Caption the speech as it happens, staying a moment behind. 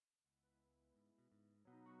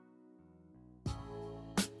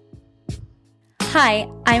Hi,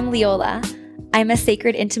 I'm Leola. I'm a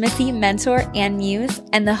sacred intimacy mentor and muse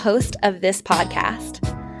and the host of this podcast.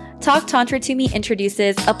 Talk Tantra to Me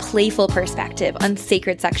introduces a playful perspective on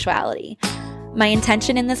sacred sexuality. My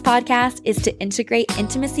intention in this podcast is to integrate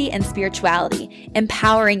intimacy and spirituality,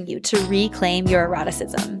 empowering you to reclaim your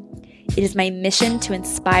eroticism. It is my mission to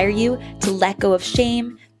inspire you to let go of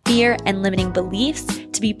shame, fear, and limiting beliefs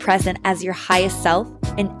to be present as your highest self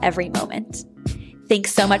in every moment.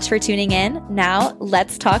 Thanks so much for tuning in. Now,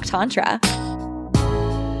 let's talk Tantra.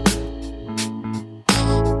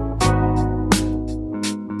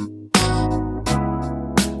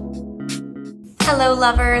 Hello,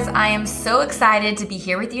 lovers. I am so excited to be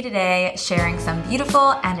here with you today, sharing some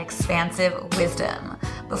beautiful and expansive wisdom.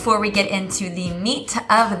 Before we get into the meat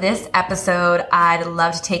of this episode, I'd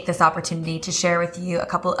love to take this opportunity to share with you a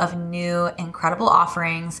couple of new incredible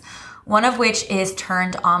offerings, one of which is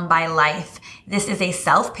Turned On by Life. This is a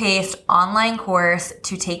self-paced online course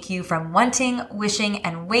to take you from wanting, wishing,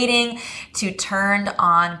 and waiting to turned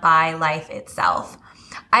on by life itself.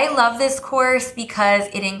 I love this course because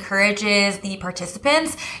it encourages the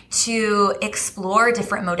participants to explore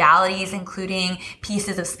different modalities, including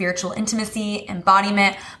pieces of spiritual intimacy,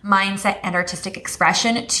 embodiment, mindset, and artistic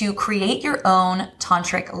expression to create your own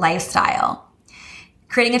tantric lifestyle.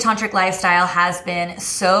 Creating a tantric lifestyle has been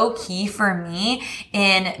so key for me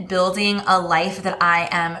in building a life that I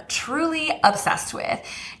am truly obsessed with.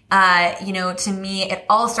 To me, it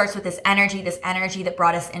all starts with this energy that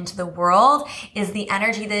brought us into the world is the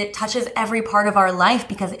energy that touches every part of our life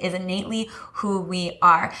because it is innately who we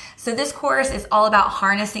are. So this course is all about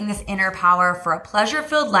harnessing this inner power for a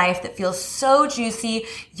pleasure-filled life that feels so juicy,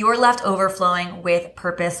 you're left overflowing with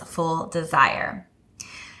purposeful desire.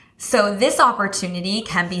 So this opportunity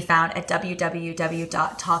can be found at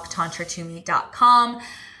www.talktantratome.com.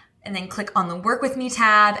 And then click on the Work With Me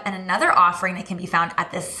tab. And another offering that can be found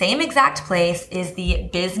at the same exact place is the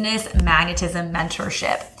Business Magnetism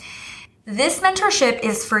Mentorship. This mentorship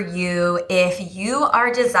is for you if you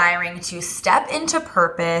are desiring to step into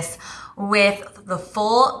purpose with the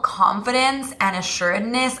full confidence and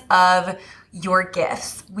assuredness of your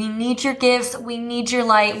gifts. We need your gifts. We need your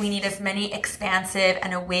light. We need as many expansive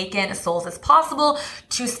and awakened souls as possible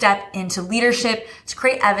to step into leadership, to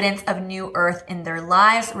create evidence of new earth in their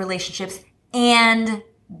lives, relationships, and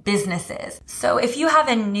businesses. So if you have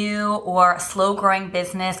a new or slow growing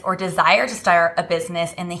business or desire to start a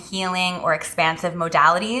business in the healing or expansive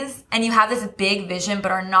modalities, and you have this big vision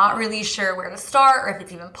but are not really sure where to start or if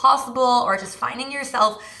it's even possible, or just finding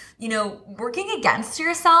yourself working against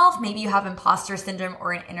yourself, maybe you have imposter syndrome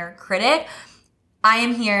or an inner critic, I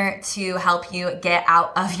am here to help you get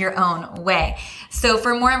out of your own way. So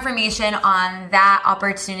for more information on that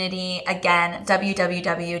opportunity, again,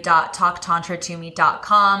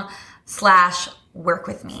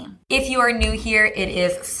 www.talktantratome.com/workwithme. If you are new here, it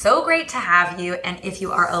is so great to have you. And if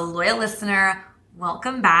you are a loyal listener,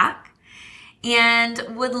 welcome back. And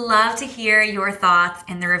would love to hear your thoughts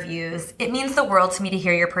in the reviews. It means the world to me to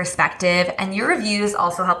hear your perspective, and your reviews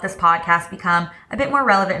also help this podcast become a bit more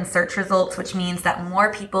relevant in search results, which means that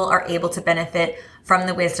more people are able to benefit from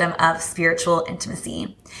the wisdom of spiritual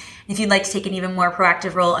intimacy. If you'd like to take an even more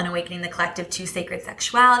proactive role in awakening the collective to sacred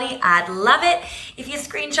sexuality, I'd love it if you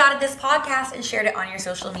screenshotted this podcast and shared it on your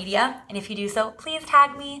social media. And if you do so, please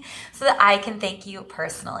tag me so that I can thank you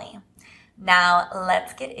personally. Now,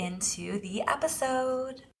 let's get into the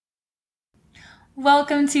episode.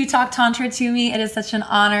 Welcome to Talk Tantra to Me. It is such an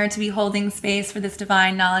honor to be holding space for this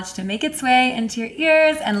divine knowledge to make its way into your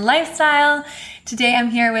ears and lifestyle. Today, I'm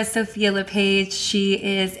here with Sophia LePage. She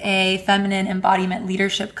is a feminine embodiment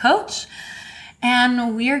leadership coach,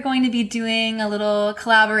 and we are going to be doing a little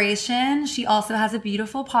collaboration. She also has a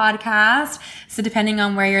beautiful podcast. So depending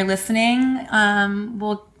on where you're listening,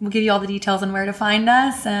 we'll give you all the details on where to find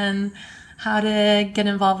us and how to get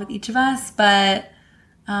involved with each of us. But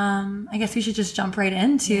I guess we should just jump right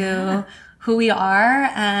into who we are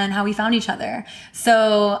and how we found each other.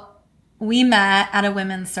 So we met at a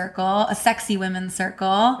women's circle, a sexy women's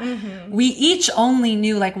circle. Mm-hmm. We each only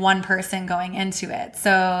knew like one person going into it.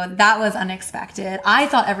 So that was unexpected. I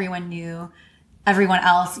thought everyone knew everyone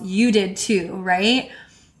else. You did too, right?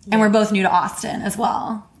 Yeah. And we're both new to Austin as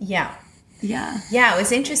well. Yeah. Yeah. Yeah, it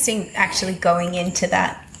was interesting actually going into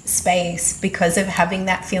that space because of having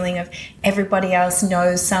that feeling of everybody else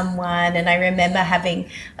knows someone. And I remember having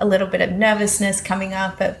a little bit of nervousness coming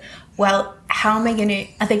up of, well, how am I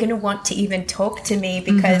are they going to want to even talk to me?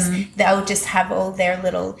 Because they'll just have all their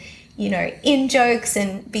little, in jokes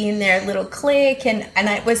and be in their little clique. And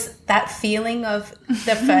it was that feeling of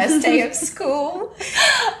the first day of school.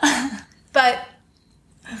 But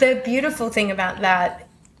The beautiful thing about that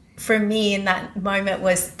for me in that moment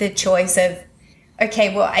was the choice of,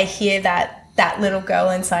 okay, well, I hear that little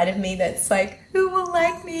girl inside of me that's like, who will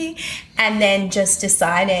like me? And then just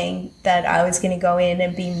deciding that I was going to go in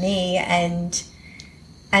and be me and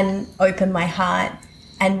open my heart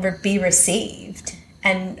and be received.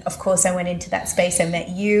 And of course, I went into that space. I met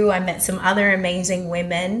you. I met some other amazing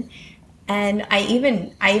women. And I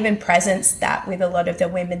even presenced that with a lot of the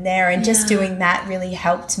women there. And just doing that really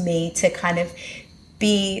helped me to kind of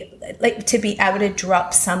be able to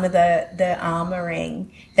drop some of the armoring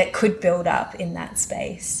that could build up in that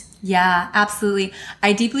space. Yeah, absolutely.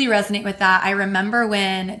 I deeply resonate with that. I remember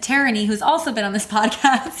when Tarani, who's also been on this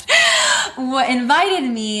podcast, invited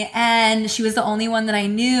me, and she was the only one that I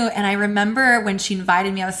knew. And I remember when she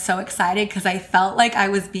invited me, I was so excited because I felt like I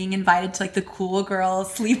was being invited to like the cool girl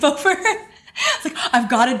sleepover. It's like, I've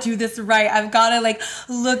got to do this right. I've got to like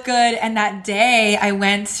look good. And that day I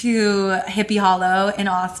went to Hippie Hollow in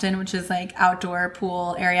Austin, which is like outdoor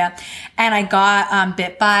pool area. And I got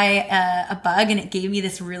bit by a bug, and it gave me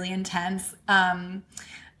this really intense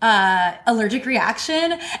allergic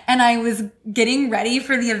reaction. And I was getting ready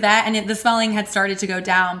for the event, and the swelling had started to go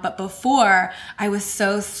down. But before, I was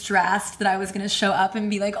so stressed that I was going to show up and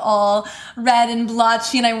be like all red and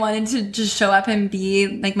blotchy, and I wanted to just show up and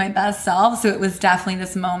be like my best self. So it was definitely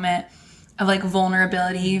this moment of like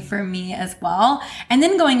vulnerability for me as well. And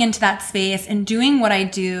then going into that space and doing what I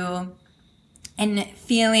do and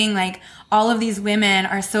feeling like all of these women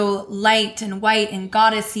are so light and white and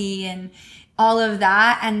goddessy and all of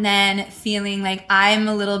that, and then feeling like I'm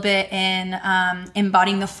a little bit in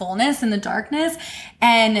embodying the fullness and the darkness,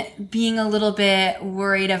 and being a little bit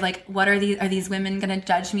worried of like, what are these women going to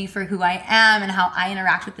judge me for who I am and how I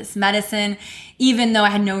interact with this medicine, even though I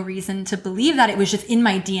had no reason to believe that. It was just in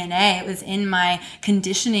my DNA. It was in my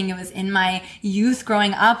conditioning. It was in my youth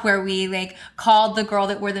growing up, where we like called the girl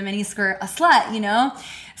that wore the miniskirt a slut, you know?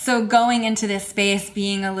 So going into this space,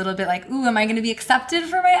 being a little bit like, ooh, am I going to be accepted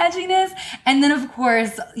for my edginess? And then of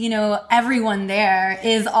course, you know, everyone there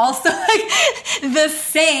is also like the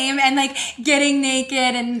same, and like getting naked,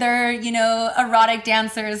 and they're, you know, erotic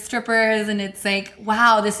dancers, strippers. And it's like,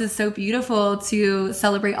 wow, this is so beautiful to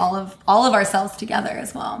celebrate all of ourselves together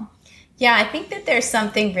as well. Yeah, I think that there's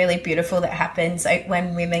something really beautiful that happens like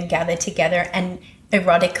when women gather together and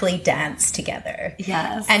erotically dance together.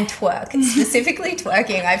 Yes. And twerk. Specifically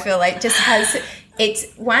twerking, I feel like just has, it's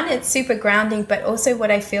super grounding, but also what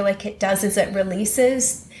I feel like it does is it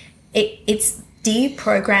releases, it's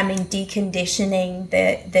deprogramming, deconditioning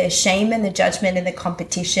the shame and the judgment and the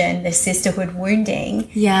competition, the sisterhood wounding.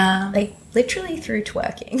 Yeah. Like literally through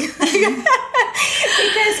twerking.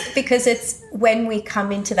 because it's when we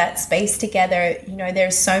come into that space together, you know,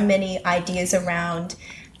 there's so many ideas around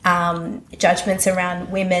judgments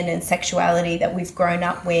around women and sexuality that we've grown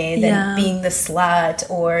up with, and being the slut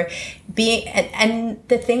or being, and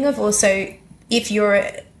the thing of also, if you're,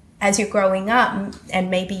 as you're growing up, and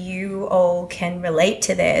maybe you all can relate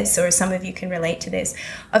to this, or some of you can relate to this,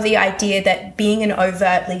 of the idea that being an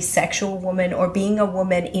overtly sexual woman or being a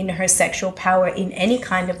woman in her sexual power in any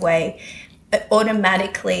kind of way, it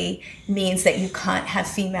automatically means that you can't have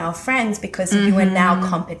female friends because you are now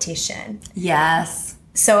competition. Yes.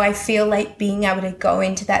 So I feel like being able to go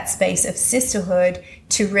into that space of sisterhood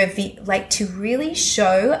to reveal, like to really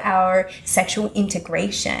show our sexual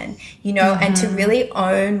integration, you know, and to really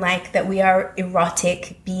own like that we are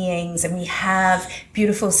erotic beings and we have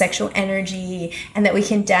beautiful sexual energy and that we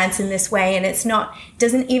can dance in this way. And it's not,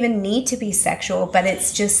 doesn't even need to be sexual, but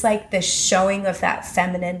it's just like the showing of that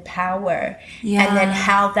feminine power. Yeah. And then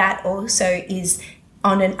how that also is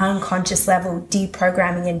on an unconscious level,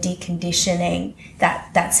 deprogramming and deconditioning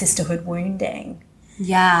that sisterhood wounding.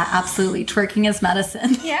 Yeah, absolutely. Twerking is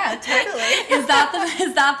medicine. Yeah, totally. Is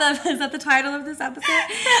that the title of this episode?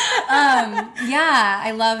 Yeah, I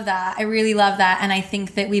love that. I really love that. And I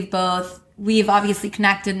think that we've obviously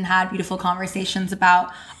connected and had beautiful conversations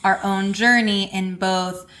about our own journey in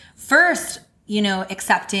both, first, you know,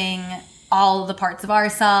 accepting all the parts of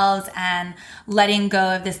ourselves and letting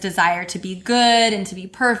go of this desire to be good and to be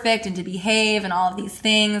perfect and to behave and all of these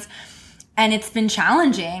things. And it's been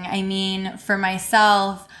challenging. I mean, for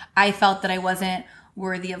myself, I felt that I wasn't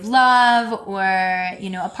worthy of love or, you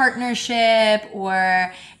know, a partnership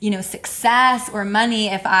or, you know, success or money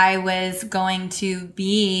if I was going to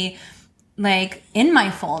be like in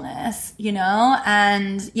my fullness, you know?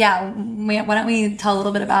 And yeah, why don't we tell a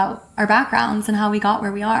little bit about our backgrounds and how we got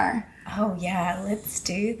where we are? Oh yeah, let's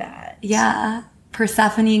do that. Yeah.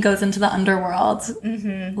 Persephone goes into the underworld.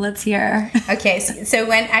 Mm-hmm. Let's hear. Okay, so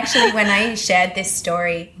when I shared this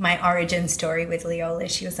story, my origin story with Leola,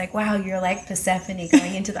 she was like, wow, you're like Persephone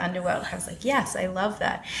going into the underworld. I was like, yes, I love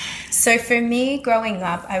that. So for me, growing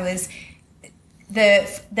up, I was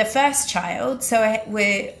the first child. So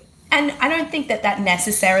and I don't think that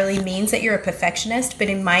necessarily means that you're a perfectionist, but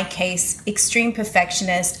in my case, extreme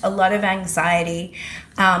perfectionist, a lot of anxiety,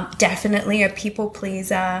 definitely a people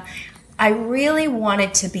pleaser. I really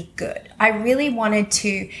wanted to be good. I really wanted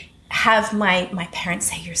to have my parents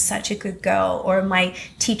say, you're such a good girl, or my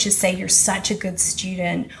teachers say, you're such a good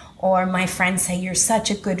student, or my friends say, you're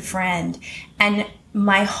such a good friend. And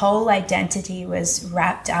my whole identity was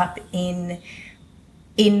wrapped up in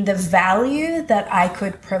the value that I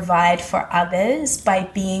could provide for others by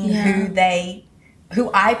being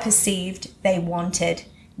who I perceived they wanted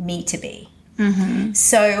me to be. Mm-hmm.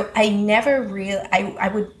 So I never really,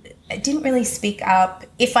 I didn't really speak up.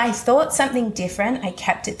 If I thought something different, I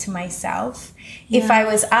kept it to myself. Yeah. If I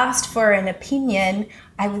was asked for an opinion,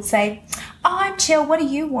 I would say, oh, I'm chill. What do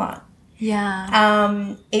you want?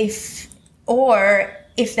 Yeah.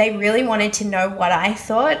 If they really wanted to know what I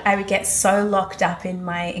thought, I would get so locked up in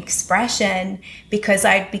my expression because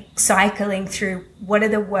I'd be cycling through what are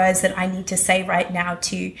the words that I need to say right now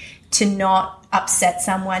to not upset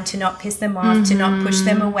someone, to not piss them off, to not push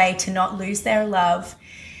them away, to not lose their love.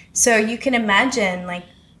 So you can imagine like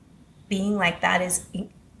being like that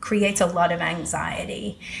creates a lot of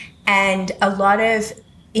anxiety and a lot of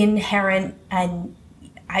inherent, and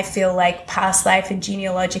I feel like past life and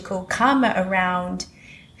genealogical karma around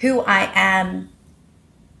who I am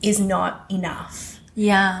is not enough.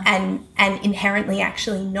 Yeah. And inherently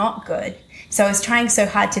actually not good. So I was trying so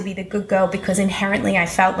hard to be the good girl because inherently I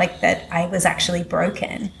felt like that I was actually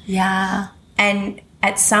broken. Yeah. And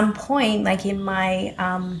at some point, like in my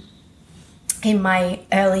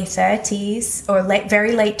early 30s or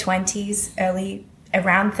very late 20s,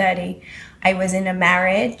 around 30, I was in a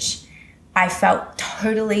marriage. I felt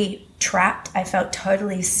totally trapped. I felt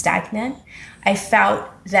totally stagnant. I felt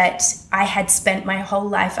that I had spent my whole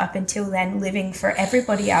life up until then living for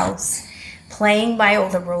everybody else, playing by all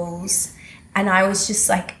the rules. And I was just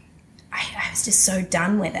like, I was just so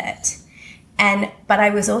done with it. But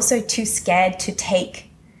I was also too scared to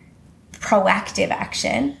take proactive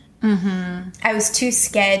action. Mm-hmm. I was too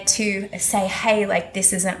scared to say, hey, like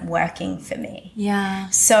this isn't working for me. Yeah.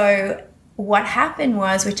 So what happened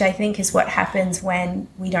was, which I think is what happens when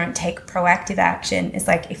we don't take proactive action, is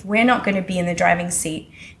like if we're not going to be in the driving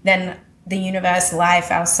seat, then the universe,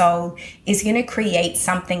 life, our soul is going to create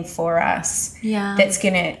something for us that's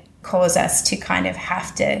going to cause us to kind of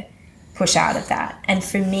have to push out of that. And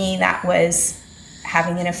for me, that was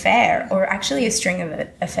having an affair, or actually a string of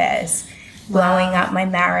affairs, blowing up my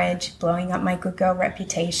marriage, blowing up my good girl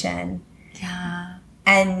reputation. Yeah.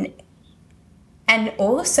 And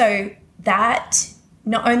also that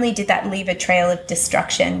not only did that leave a trail of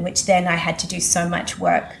destruction, which then I had to do so much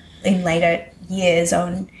work in later years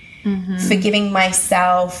on forgiving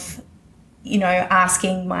myself, you know,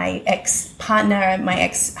 asking my ex-partner, my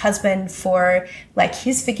ex-husband for like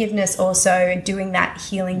his forgiveness also, doing that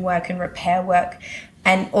healing work and repair work,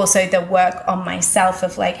 and also the work on myself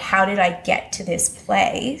of like, how did I get to this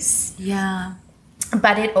place? Yeah.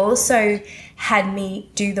 But it also had me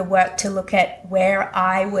do the work to look at where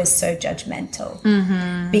I was so judgmental,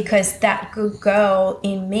 because that good girl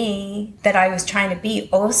in me that I was trying to be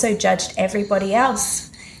also judged everybody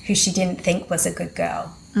else who she didn't think was a good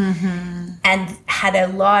girl, and had a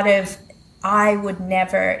lot of, I would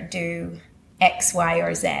never do X, Y,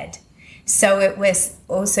 or Z. So it was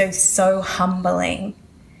also so humbling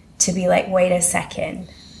to be like, wait a second,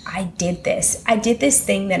 I did this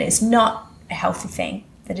thing that is not a healthy thing,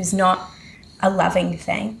 that is not a loving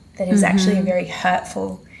thing, that is actually a very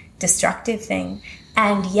hurtful, destructive thing.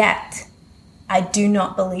 And yet I do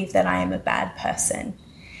not believe that I am a bad person.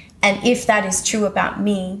 And if that is true about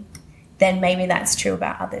me, then maybe that's true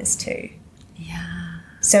about others too. Yeah.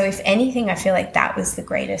 So if anything, I feel like that was the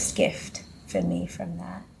greatest gift for me from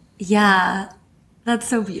that. Yeah. That's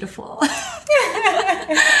so beautiful.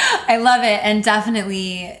 I love it. And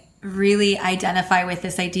definitely really identify with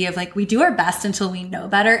this idea of like, we do our best until we know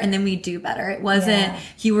better, and then we do better. It wasn't,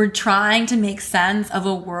 you were trying to make sense of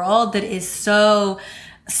a world that is so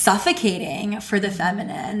suffocating for the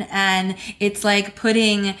feminine, and it's like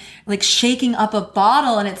shaking up a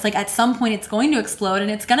bottle, and it's like at some point it's going to explode,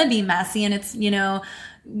 and it's going to be messy, and it's, you know,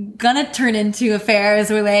 gonna turn into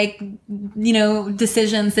affairs or like, you know,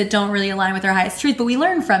 decisions that don't really align with our highest truth, but we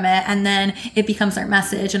learn from it, and then it becomes our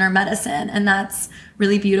message and our medicine. And that's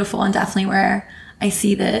really beautiful, and definitely where I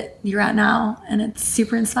see that you're at now, and it's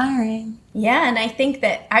super inspiring. Yeah, and I think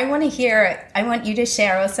that I want you to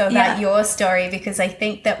share also about your story, because I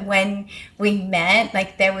think that when we met,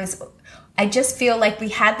 like I just feel like we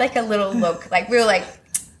had like a little look, like we were like,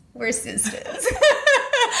 we're sisters.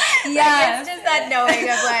 Yeah, it's just that knowing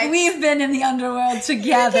of like, we've been in the underworld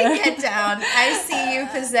together. You can get down. I see you,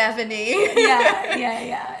 Persephone.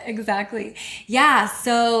 yeah, exactly. Yeah,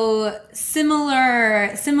 so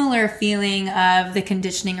similar feeling of the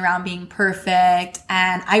conditioning around being perfect,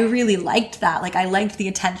 and I really liked that. Like, I liked the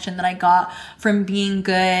attention that I got from being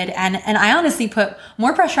good, and I honestly put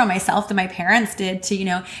more pressure on myself than my parents did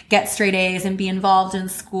to, get straight A's and be involved in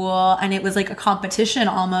school, and it was like a competition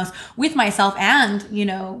almost with myself and,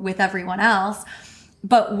 with everyone else.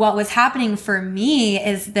 But what was happening for me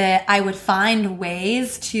is that I would find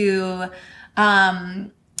ways to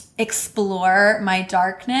explore my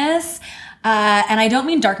darkness. And I don't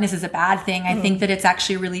mean darkness is a bad thing. I think that it's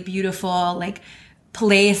actually a really beautiful, like,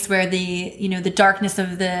 place where the darkness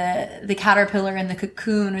of the caterpillar in the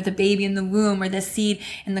cocoon, or the baby in the womb, or the seed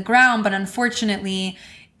in the ground. But unfortunately,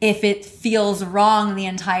 if it feels wrong the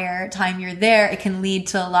entire time you're there, it can lead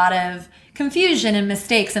to a lot of confusion and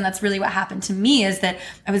mistakes. And that's really what happened to me, is that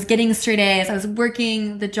I was getting straight A's, I was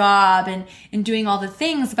working the job and doing all the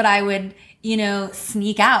things, but I would,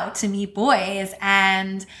 sneak out to meet boys.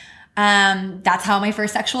 And that's how my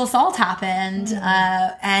first sexual assault happened.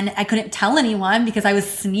 And I couldn't tell anyone because I was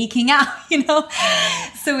sneaking out,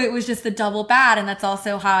 So it was just the double bad. And that's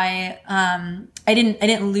also how I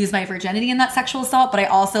didn't lose my virginity in that sexual assault, but I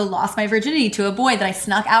also lost my virginity to a boy that I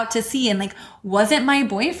snuck out to see, and like wasn't my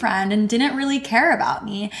boyfriend and didn't really care about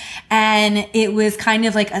me. And it was kind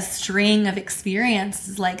of like a string of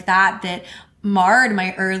experiences like that marred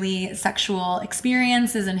my early sexual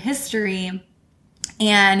experiences and history.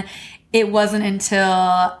 And it wasn't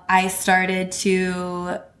until I started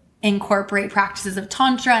to incorporate practices of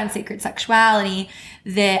Tantra and sacred sexuality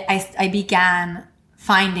that I began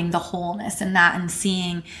finding the wholeness in that, and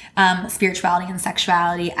seeing spirituality and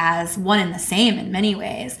sexuality as one and the same in many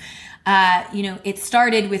ways. It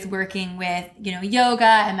started with working with, yoga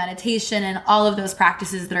and meditation and all of those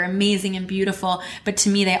practices that are amazing and beautiful. But to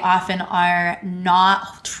me, they often are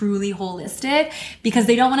not truly holistic because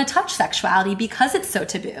they don't want to touch sexuality because it's so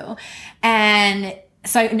taboo. And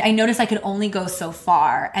so I noticed I could only go so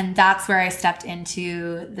far. And that's where I stepped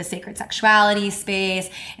into the sacred sexuality space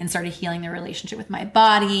and started healing the relationship with my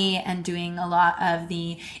body and doing a lot of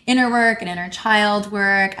the inner work and inner child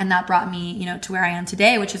work. And that brought me, to where I am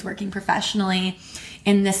today, which is working professionally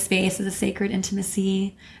in this space as a sacred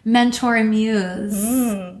intimacy mentor and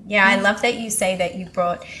muse. Yeah, I love that you say that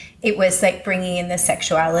it was like bringing in the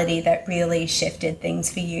sexuality that really shifted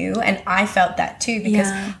things for you. And I felt that too, because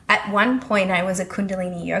at one point I was a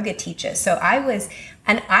Kundalini yoga teacher. So I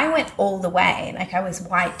went all the way. Like, I was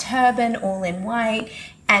white turban, all in white.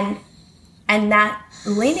 And that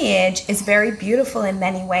lineage is very beautiful in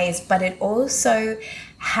many ways, but it also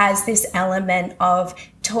has this element of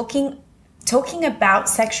talking about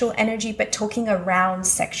sexual energy, but talking around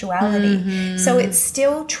sexuality. So it's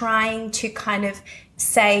still trying to kind of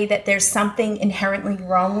say that there's something inherently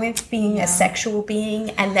wrong with being a sexual being,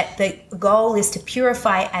 and that the goal is to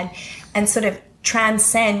purify and sort of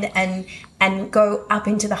transcend and go up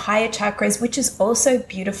into the higher chakras, which is also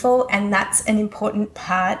beautiful, and that's an important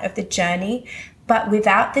part of the journey. But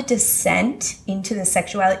without the descent into the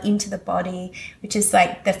sexuality, into the body, which is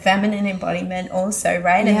like the feminine embodiment also,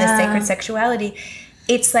 right? And the sacred sexuality,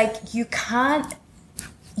 it's like you can't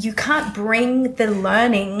bring the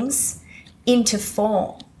learnings into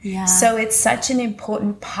form. Yeah. So it's such an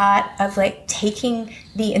important part of like taking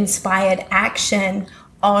the inspired action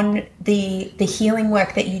on the healing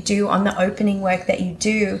work that you do, on the opening work that you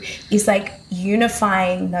do, is like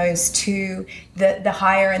unifying those two, the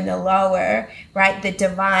higher and the lower, right? The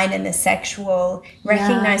divine and the sexual,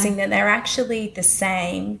 recognizing that they're actually the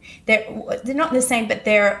same. They're not the same, but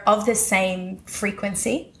they're of the same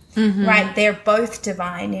frequency, right? They're both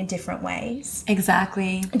divine in different ways.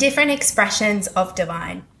 Exactly. Different expressions of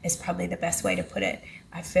divine is probably the best way to put it,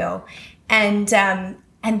 I feel.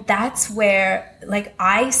 And that's where, like,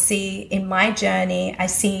 I see in my journey, I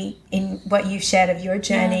see in what you've shared of your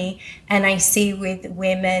journey, and I see with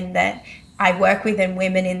women that I work with and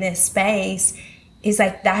women in this space, is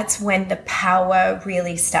like that's when the power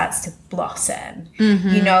really starts to blossom.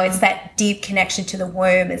 It's that deep connection to the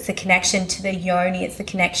womb. It's the connection to the yoni. It's the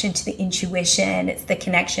connection to the intuition. It's the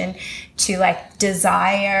connection to like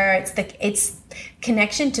desire. It's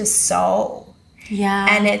connection to soul. Yeah.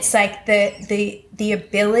 And it's like the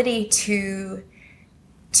ability to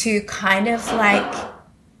kind of like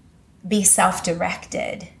be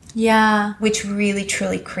self-directed. Yeah. Which really,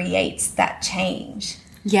 truly creates that change.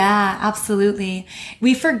 Yeah, absolutely.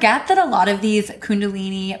 We forget that a lot of these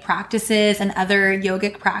Kundalini practices and other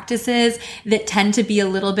yogic practices that tend to be a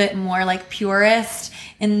little bit more like purist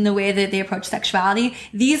in the way that they approach sexuality,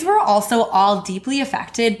 these were also all deeply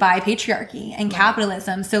affected by patriarchy and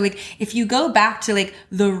capitalism. So like if you go back to like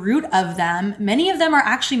the root of them, many of them are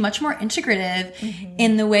actually much more integrative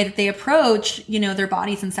in the way that they approach, you know, their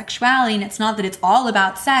bodies and sexuality. And it's not that it's all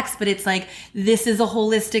about sex, but it's like, this is a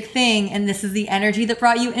holistic thing and this is the energy that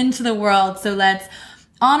brought you into the world. So let's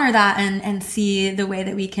honor that and see the way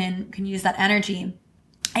that we can use that energy.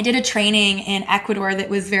 I did a training in Ecuador that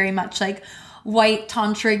was very much like white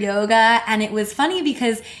tantra yoga, and it was funny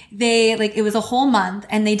because they like, it was a whole month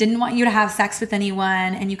and they didn't want you to have sex with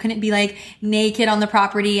anyone and you couldn't be like naked on the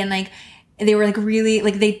property, and like they were like really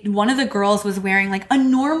like one of the girls was wearing like a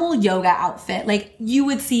normal yoga outfit, like you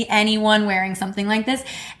would see anyone wearing something like this,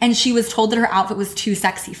 and she was told that her outfit was too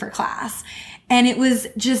sexy for class. And it was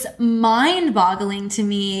just mind-boggling to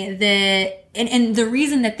me that, and the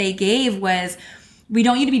reason that they gave was, we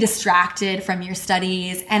don't need to be distracted from your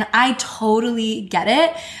studies. And I totally get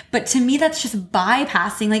it. But to me, that's just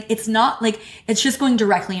bypassing. Like, it's not like, it's just going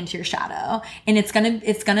directly into your shadow and it's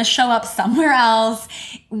gonna show up somewhere else.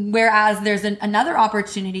 Whereas there's another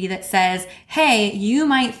opportunity that says, hey, you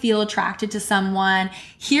might feel attracted to someone.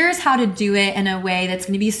 Here's how to do it in a way that's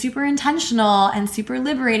going to be super intentional and super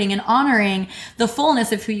liberating and honoring the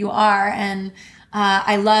fullness of who you are. And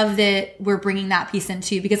I love that we're bringing that piece in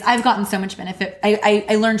too, because I've gotten so much benefit.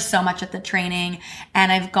 I learned so much at the training,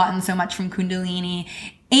 and I've gotten so much from Kundalini,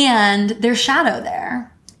 and there's shadow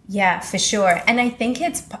there. Yeah, for sure. And I think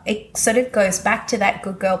it sort of goes back to that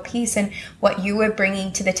good girl piece and what you were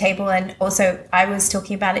bringing to the table. And also I was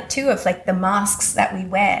talking about it too, of like the masks that we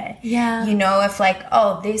wear. Yeah. You know, of like,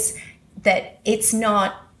 oh, that it's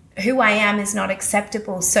not, who I am is not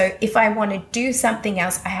acceptable. So if I want to do something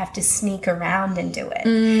else, I have to sneak around and do it.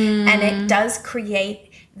 And it does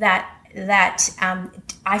create that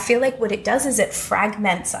I feel like what it does is it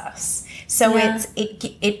fragments us. So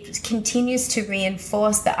it continues to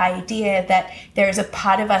reinforce the idea that there is a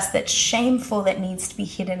part of us that's shameful that needs to be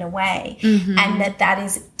hidden away, and that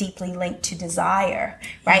is deeply linked to desire,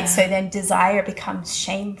 right? So then desire becomes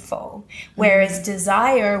shameful, whereas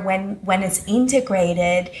desire, when it's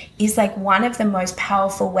integrated, is like one of the most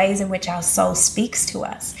powerful ways in which our soul speaks to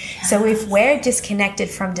us. So if we're disconnected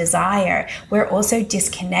from desire, we're also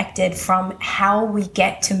disconnected from how we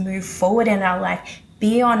get to move forward in our life,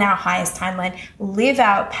 be on our highest timeline, live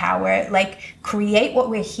our power, like create what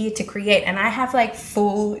we're here to create. And I have like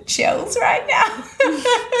full chills right now.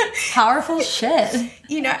 Powerful shit.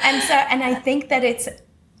 You know, and I think that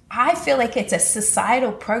I feel like it's a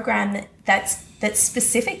societal program that's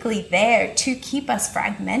specifically there to keep us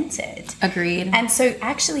fragmented. Agreed. And so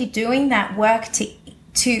actually doing that work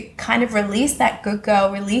to kind of release that good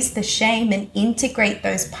girl, release the shame, and integrate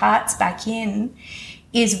those parts back in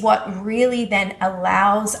is what really then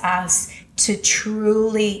allows us to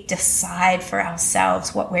truly decide for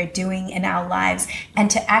ourselves what we're doing in our lives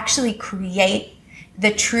and to actually create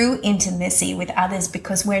the true intimacy with others,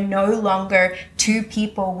 because we're no longer two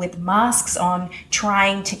people with masks on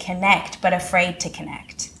trying to connect but afraid to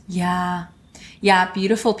connect. Yeah. Yeah,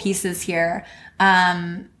 beautiful pieces here.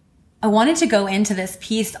 I wanted to go into this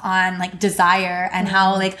piece on like desire and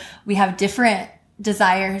how like we have different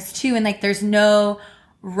desires too, and like there's no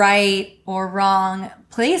right or wrong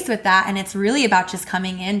place with that. And it's really about just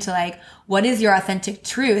coming into like, what is your authentic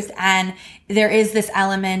truth? And there is this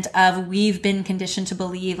element of, we've been conditioned to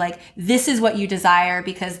believe like, this is what you desire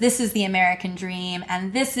because this is the American dream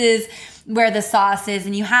and this is where the sauce is,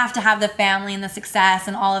 and you have to have the family and the success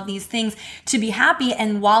and all of these things to be happy.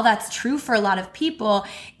 And while that's true for a lot of people,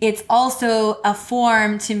 it's also a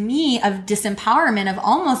form to me of disempowerment, of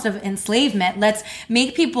almost of enslavement. Let's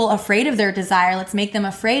make people afraid of their desire. Let's make them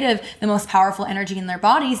afraid of the most powerful energy in their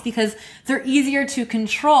bodies because they're easier to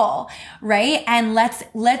control, right? And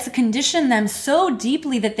let's condition them so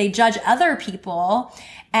deeply that they judge other people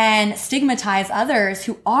and stigmatize others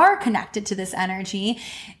who are connected to this energy,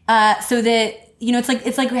 so that, you know,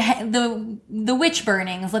 it's like the witch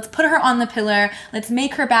burnings. Let's put her on the pillar. Let's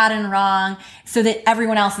make her bad and wrong so that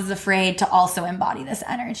everyone else is afraid to also embody this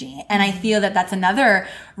energy. And I feel that that's another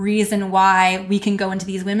reason why we can go into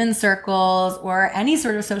these women's circles or any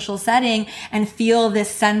sort of social setting and feel this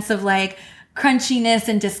sense of like crunchiness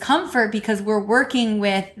and discomfort, because we're working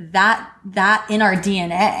with that in our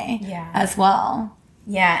DNA as well.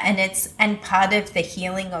 Yeah, and part of the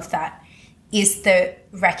healing of that is the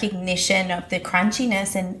recognition of the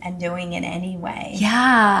crunchiness and doing it anyway.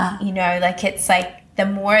 Yeah. You know, like it's like the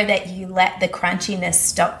more that you let the crunchiness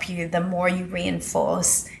stop you, the more you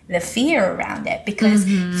reinforce the fear around it. Because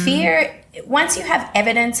fear, once you have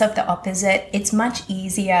evidence of the opposite, it's much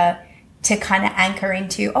easier to kind of anchor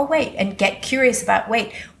into, oh, wait, and get curious about,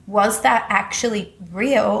 wait, was that actually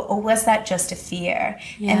real or was that just a fear?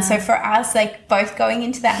 Yeah. And so for us, like both going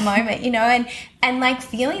into that moment, you know, and like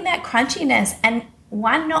feeling that crunchiness and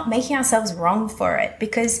one, not making ourselves wrong for it,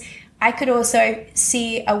 because I could also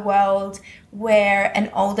see a world where an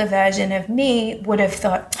older version of me would have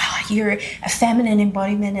thought, oh, you're a feminine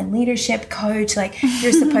embodiment and leadership coach, like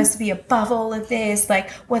you're supposed to be above all of this, like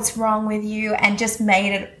what's wrong with you, and just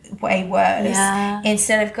made it way worse.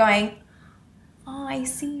 Instead of going, oh, I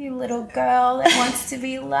see you, little girl that wants to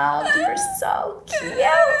be loved. You're so cute.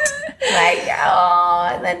 Like, oh,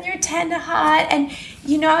 and then your tender heart. And,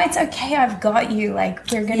 you know, it's okay. I've got you.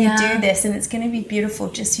 Like, we're going to do this and it's going to be beautiful.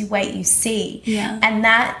 Just you wait, you see. Yeah. And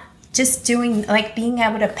that just doing, like being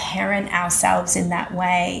able to parent ourselves in that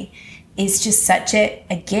way is just such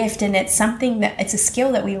a gift. And it's something that, it's a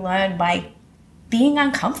skill that we learn by being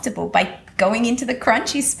uncomfortable, by going into the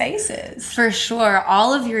crunchy spaces. For sure.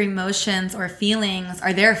 All of your emotions or feelings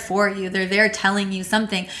are there for you. They're there telling you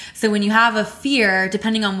something. So when you have a fear,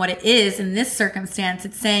 depending on what it is in this circumstance,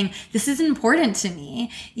 it's saying, this is important to me,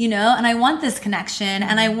 you know, and I want this connection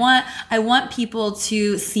and I want people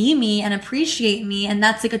to see me and appreciate me. And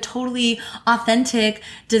that's like a totally authentic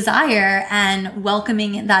desire, and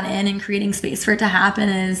welcoming that in and creating space for it to happen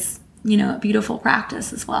is, you know, a beautiful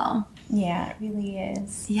practice as well. Yeah, it really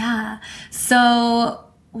is. Yeah. So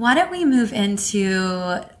why don't we move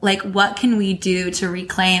into like, what can we do to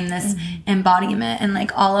reclaim this embodiment and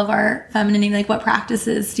like all of our femininity? Like, what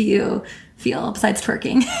practices do you feel besides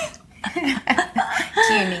twerking?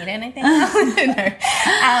 Do you need anything else?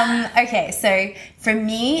 No. Okay. So for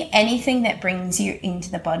me, anything that brings you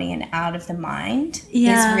into the body and out of the mind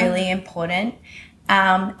is really important.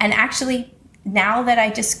 And actually, now that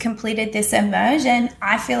I just completed this immersion,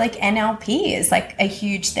 I feel like NLP is like a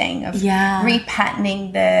huge thing of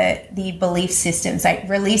repatterning the belief systems, like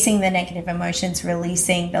releasing the negative emotions,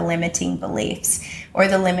 releasing the limiting beliefs or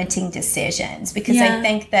the limiting decisions. Because I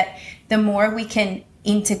think that the more we can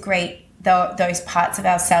integrate those parts of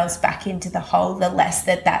ourselves back into the whole, the less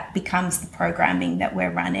that becomes the programming that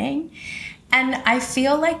we're running. And I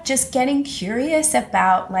feel like just getting curious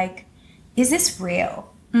about, like, is this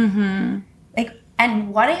real? Mm-hmm. Like, and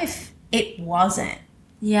what if it wasn't?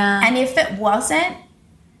 Yeah. And if it wasn't,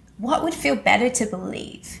 what would feel better to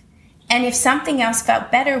believe? And if something else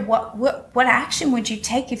felt better, what action would you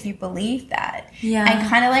take if you believed that? Yeah. And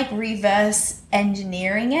kind of like reverse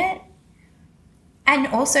engineering it. And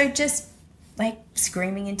also just like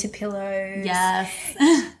screaming into pillows. Yes.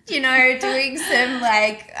 You know, doing some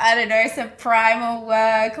like, I don't know, some primal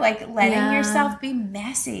work, like letting yourself be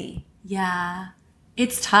messy. Yeah.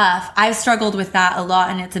 It's tough. I've struggled with that a lot,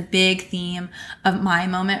 and it's a big theme of my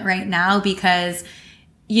moment right now because,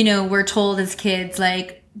 you know, we're told as kids,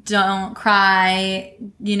 like, don't cry,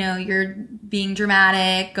 you know, you're being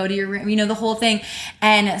dramatic, go to your room, you know, the whole thing.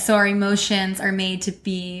 And so our emotions are made to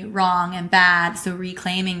be wrong and bad. So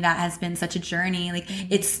reclaiming that has been such a journey. Like,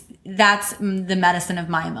 that's the medicine of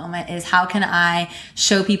my moment, is how can I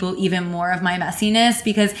show people even more of my messiness,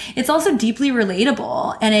 because it's also deeply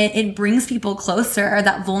relatable and it brings people closer,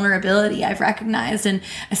 that vulnerability I've recognized, and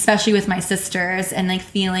especially with my sisters, and like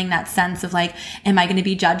feeling that sense of like, am I going to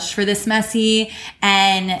be judged for this messy?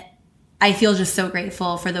 And I feel just so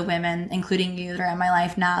grateful for the women, including you, that are in my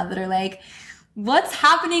life now that are like, what's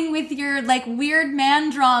happening with your like weird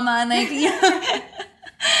man drama and like, you know,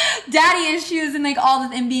 daddy issues and like all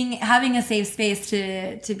this, and having a safe space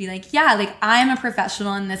to be like, yeah, like I'm a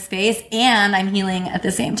professional in this space and I'm healing at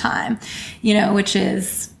the same time, you know, which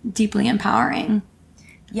is deeply empowering.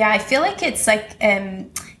 Yeah, I feel like it's like, are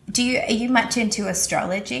you much into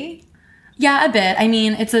astrology? Yeah, a bit. I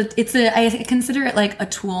mean, I consider it like a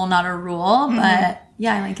tool, not a rule, but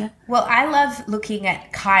yeah, I like it. Well, I love looking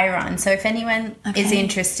at Chiron. So if anyone is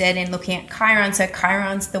interested in looking at Chiron, so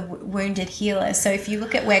Chiron's the wounded healer. So if you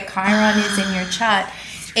look at where Chiron is in your chart,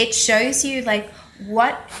 it shows you like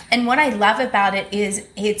what I love about it is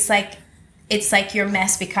it's like your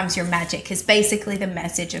mess becomes your magic is basically the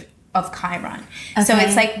message of Chiron. Okay. So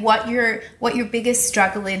it's like what your biggest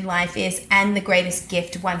struggle in life is and the greatest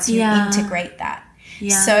gift once you integrate that.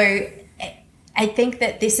 Yeah. So I think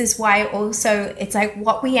that this is why also it's like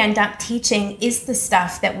what we end up teaching is the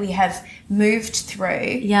stuff that we have moved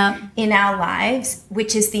through in our lives,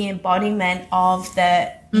 which is the embodiment of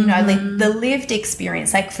the You know, like the lived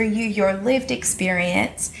experience, like for you, your lived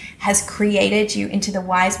experience has created you into the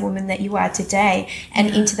wise woman that you are today,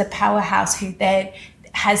 and into the powerhouse who then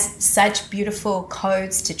has such beautiful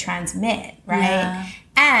codes to transmit, right? Yeah.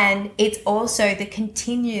 And it's also the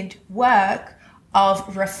continued work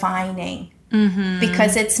of refining,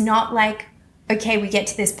 because it's not like, okay, we get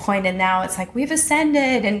to this point and now it's like we've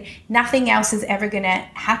ascended and nothing else is ever going to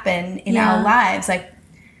happen in our lives. Like,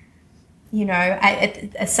 you know,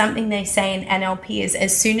 something they say in NLP is,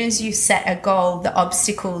 as soon as you set a goal, the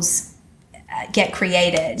obstacles get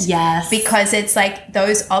created. Yes. Because it's like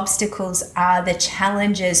those obstacles are the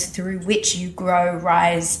challenges through which you grow,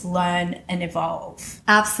 rise, learn, and evolve.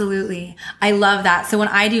 Absolutely. I love that. So when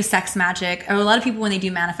I do sex magic, or a lot of people when they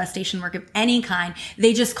do manifestation work of any kind,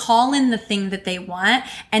 they just call in the thing that they want.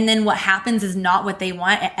 And then what happens is not what they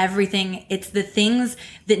want. Everything, it's the things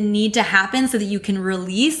that need to happen so that you can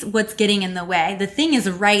release what's getting in the way. The thing is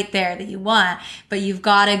right there that you want, but you've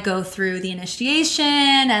got to go through the initiation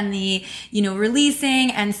and the, you know,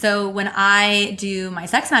 releasing. And so when I do my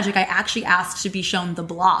sex magic, I actually ask to be shown the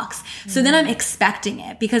blocks. So then I'm expecting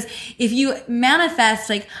it, because if you manifest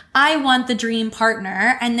like, I want the dream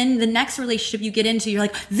partner, and then the next relationship you get into, you're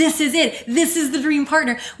like, this is it. This is the dream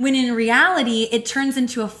partner. When in reality, it turns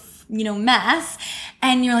into a mess,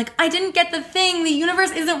 and you're like, I didn't get the thing, the universe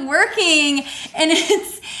isn't working.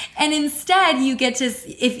 And instead you get to,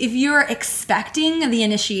 if you're expecting the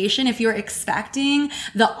initiation, if you're expecting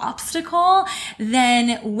the obstacle,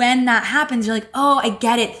 then when that happens, you're like, oh, I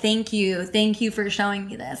get it. Thank you for showing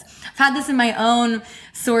me this. I've had this in my own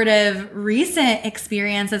sort of recent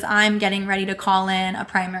experience as I'm getting ready to call in a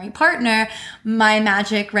primary partner. My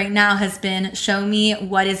magic right now has been, show me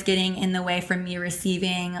what is getting in the way from me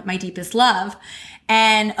receiving my deepest love.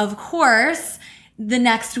 And of course, the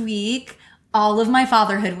next week, all of my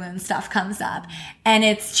fatherhood wound stuff comes up, and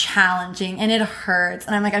it's challenging and it hurts.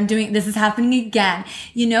 And I'm like, this is happening again,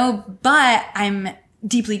 you know, but I'm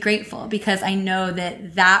deeply grateful because I know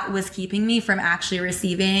that was keeping me from actually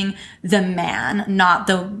receiving the man, not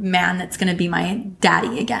the man that's going to be my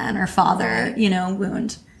daddy again, or father, you know,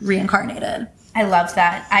 wound reincarnated. I love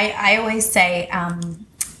that. I always say,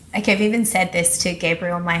 like I've even said this to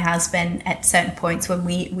Gabriel, my husband, at certain points when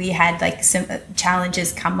we had like some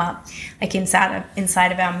challenges come up, like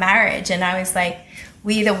inside of our marriage. And I was like,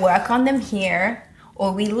 we either work on them here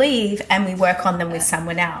or we leave and we work on them with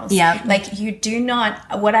someone else. Yeah. Like you do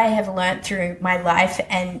not, what I have learned through my life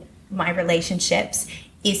and my relationships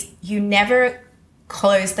is you never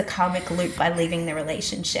close the karmic loop by leaving the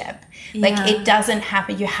relationship. Like it doesn't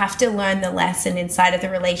happen. You have to learn the lesson inside of the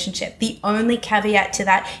relationship. The only caveat to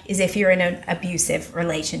that is if you're in an abusive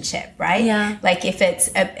relationship, right? Yeah. Like if it's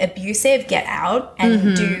abusive, get out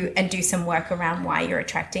and do some work around why you're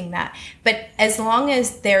attracting that. But as long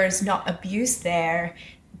as there is not abuse there,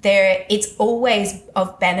 it's always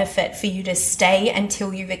of benefit for you to stay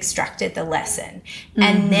until you've extracted the lesson,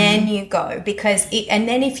 and then you go, and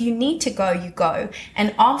then if you need to go, you go.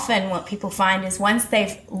 And often what people find is once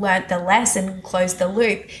they've learnt the lesson and closed the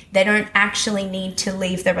loop, they don't actually need to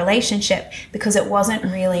leave the relationship because it wasn't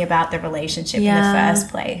really about the relationship in the first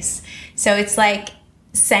place. So it's like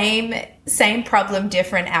same problem,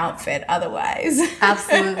 different outfit otherwise.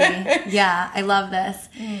 Absolutely. Yeah, I love this.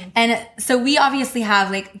 And so we obviously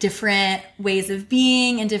have like different ways of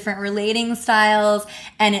being and different relating styles,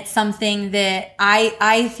 and it's something that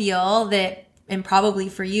I feel that, and probably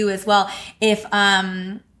for you as well, if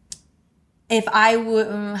I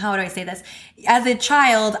would, how do I say this? As a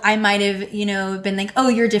child, I might have, you know, been like, oh,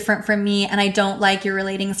 you're different from me and I don't like your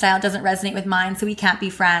relating style. It doesn't resonate with mine, so we can't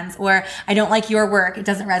be friends. Or I don't like your work. It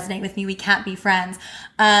doesn't resonate with me. We can't be friends.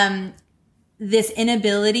 This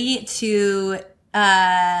inability to,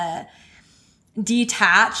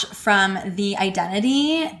 detach from the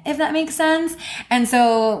identity, if that makes sense. And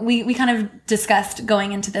so we kind of discussed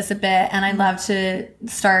going into this a bit, and I'd love to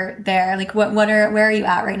start there. Like where are you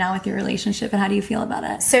at right now with your relationship, and how do you feel about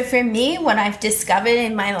it? So for me, what I've discovered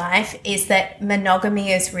in my life is that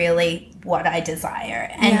monogamy is really what I desire.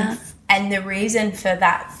 And the reason for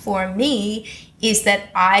that for me is that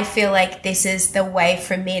I feel like this is the way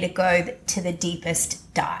for me to go to the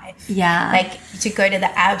deepest dive. Yeah. Like to go to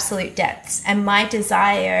the absolute depths. And my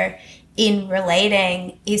desire in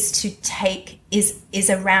relating is is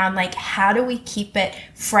around like, how do we keep it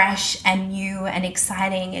fresh and new and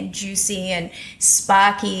exciting and juicy and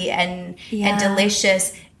sparky and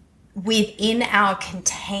delicious within our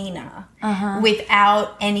container,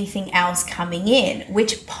 without anything else coming in,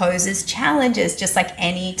 which poses challenges, just like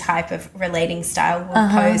any type of relating style will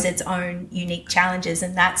pose its own unique challenges.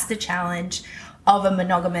 And that's the challenge of a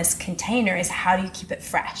monogamous container is how do you keep it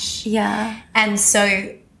fresh? Yeah. And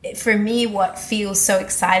so for me, what feels so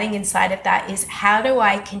exciting inside of that is how do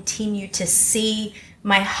I continue to see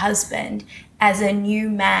my husband as a new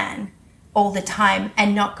man all the time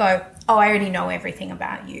and not go, oh, I already know everything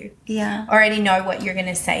about you. Yeah. I already know what you're going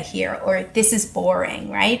to say here, or this is boring,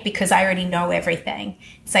 right? Because I already know everything.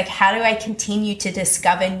 It's like, how do I continue to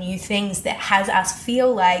discover new things that has us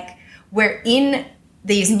feel like we're in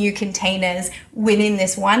these new containers within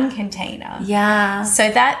this one container? Yeah. So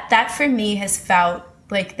that for me has felt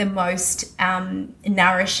like the most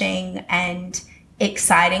nourishing and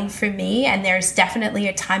exciting for me. And there's definitely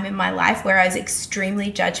a time in my life where I was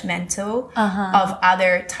extremely judgmental of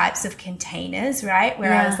other types of containers, right?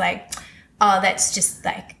 Where I was like, oh, that's just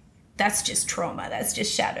trauma. That's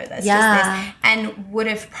just shadow. That's just this. And would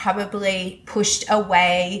have probably pushed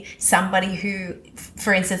away somebody who,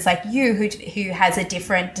 for instance, like you, who has a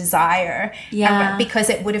different desire. Yeah. Because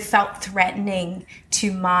it would have felt threatening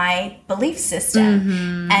to my belief system.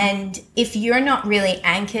 Mm-hmm. And if you're not really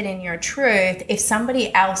anchored in your truth, if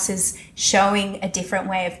somebody else is showing a different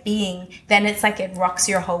way of being, then it's like it rocks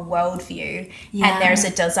your whole worldview. Yeah. And there's a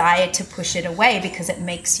desire to push it away because it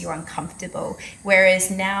makes you uncomfortable. Whereas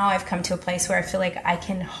now I've come to a place where I feel like I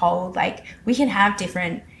can hold, like, we can have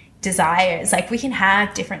different desires, like we can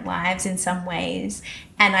have different lives in some ways.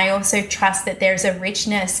 And I also trust that there's a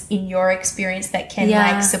richness in your experience that can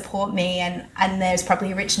like support me, and there's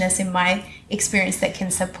probably a richness in my experience that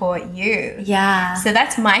can support you. Yeah. So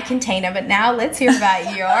that's my container, but now let's hear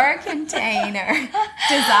about your container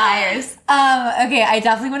desires. Okay, I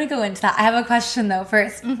definitely want to go into that. I have a question though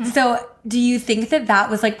first. Mm-hmm. So do you think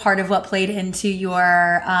that was like part of what played into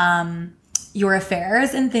your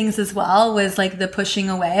affairs and things as well, was like the pushing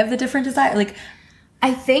away of the different desires? Like,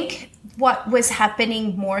 I think what was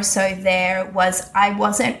happening more so there was I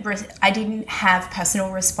didn't have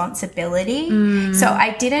personal responsibility. So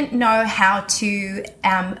I didn't know how to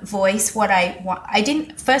voice what I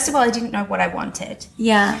want. First of all, I didn't know what I wanted.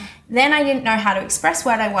 Yeah. Then I didn't know how to express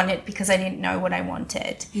what I wanted because I didn't know what I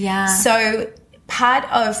wanted. Yeah. So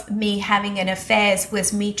part of me having an affairs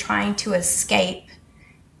was me trying to escape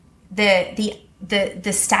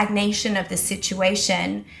the stagnation of the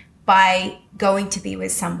situation by going to be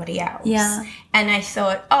with somebody else. Yeah. And I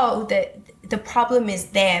thought, oh, the problem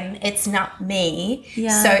is them, it's not me.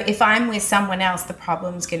 Yeah. So if I'm with someone else, the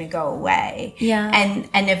problem's going to go away. Yeah.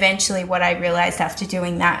 And eventually what I realized after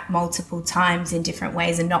doing that multiple times in different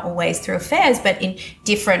ways, and not always through affairs, but in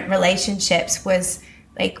different relationships, was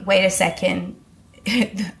like, wait a second,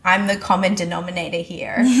 I'm the common denominator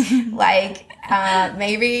here. Like,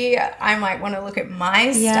 maybe I might want to look at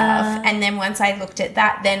my stuff. And then once I looked at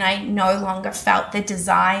that, then I no longer felt the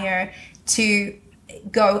desire to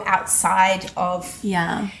go outside of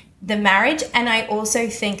the marriage. And I also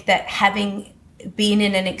think that having been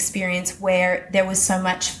in an experience where there was so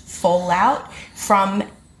much fallout from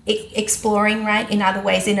exploring, right, in other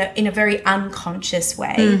ways, in a very unconscious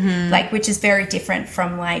way, like, which is very different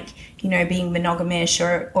from, like, you know, being monogamish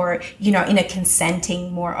or you know, in a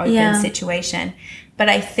consenting, more open situation. But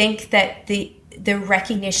I think that the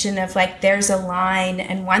recognition of, like, there's a line,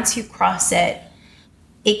 and once you cross it,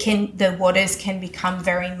 the waters can become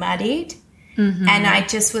very muddied. And I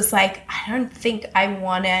just was like, I don't think I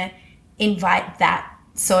want to invite that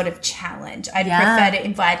sort of challenge. I'd prefer to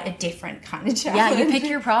invite a different kind of challenge. Yeah, you pick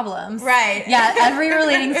your problems. Right. Yeah, every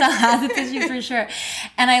relating style has its issues for sure.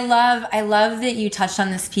 And I love that you touched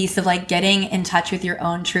on this piece of, like, getting in touch with your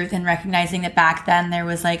own truth and recognizing that back then there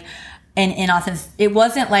was, like, an inauthentic, it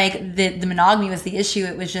wasn't like the monogamy was the issue.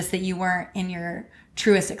 It was just that you weren't in your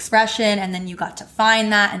truest expression, and then you got to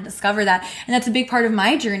find that and discover that. And that's a big part of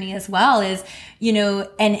my journey as well, is, you know,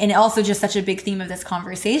 and also just such a big theme of this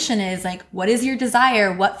conversation is, like, what is your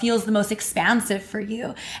desire? What feels the most expansive for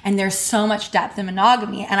you? And there's so much depth in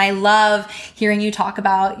monogamy. And I love hearing you talk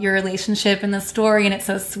about your relationship and the story, and it's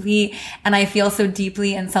so sweet. And I feel so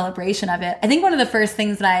deeply in celebration of it. I think one of the first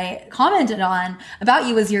things that I commented on about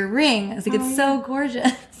you was your ring. I was like, it's so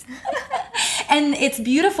gorgeous. And it's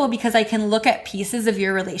beautiful because I can look at pieces of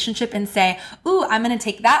your relationship and say, ooh, I'm going to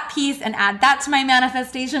take that piece and add that to my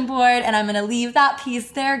manifestation board, and I'm going to leave that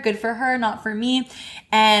piece there. Good for her, not for me.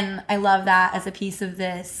 And I love that as a piece of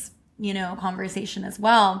this, you know, conversation as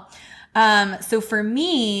well. So for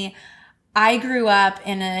me, I grew up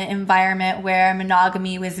in an environment where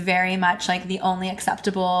monogamy was very much like the only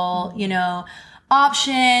acceptable, you know,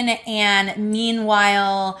 option. And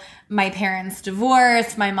meanwhile, my parents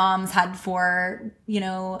divorced. My mom's had 4,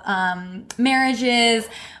 marriages.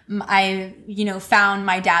 I, found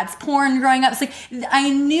my dad's porn growing up. So I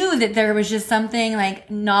knew that there was just something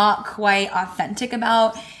not quite authentic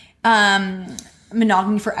about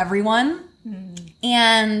monogamy for everyone.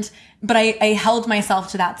 But I held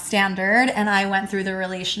myself to that standard, and I went through the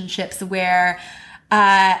relationships where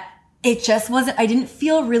it just wasn't, I didn't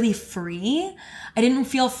feel really free. I didn't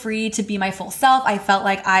feel free to be my full self. I felt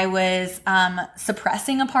like I was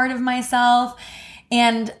suppressing a part of myself.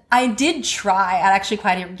 And I did try at actually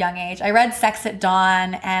quite a young age. I read Sex at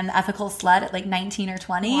Dawn and Ethical Slut at 19 or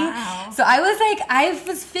 20. Wow. So I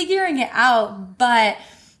was figuring it out, but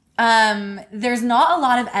there's not a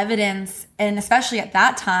lot of evidence, and especially at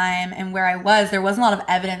that time and where I was, there wasn't a lot of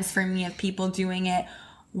evidence for me of people doing it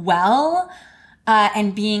well,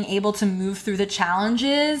 and being able to move through the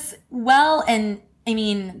challenges well. And I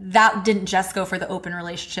mean, that didn't just go for the open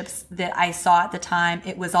relationships that I saw at the time.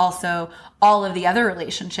 It was also all of the other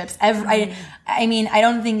relationships. I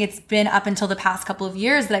don't think it's been up until the past couple of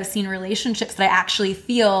years that I've seen relationships that I actually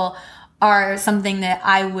feel are something that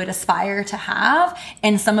I would aspire to have.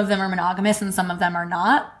 And some of them are monogamous and some of them are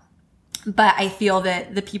not. But I feel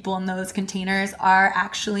that the people in those containers are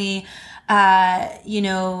actually,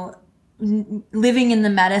 living in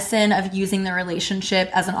the medicine of using the relationship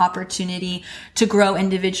as an opportunity to grow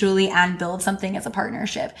individually and build something as a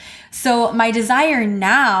partnership. So my desire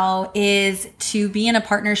now is to be in a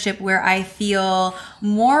partnership where I feel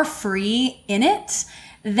more free in it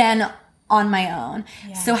than on my own.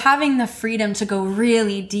 Yeah. So having the freedom to go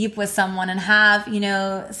really deep with someone and have,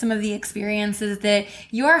 some of the experiences that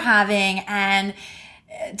you're having, and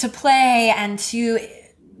to play and to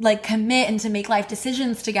commit and to make life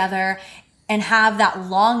decisions together and have that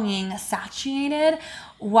longing satiated,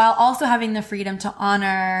 while also having the freedom to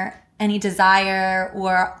honor any desire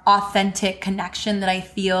or authentic connection that I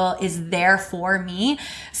feel is there for me.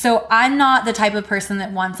 So I'm not the type of person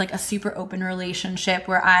that wants a super open relationship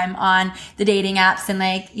where I'm on the dating apps and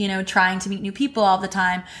trying to meet new people all the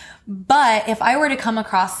time. But if I were to come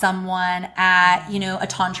across someone at, a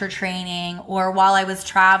tantra training or while I was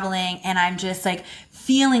traveling, and I'm just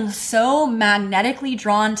feeling so magnetically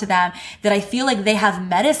drawn to them that I feel like they have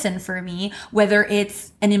medicine for me, whether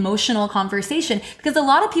it's an emotional conversation, because a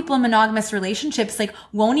lot of people in monogamous relationships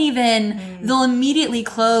won't even, they'll immediately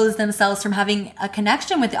close themselves from having a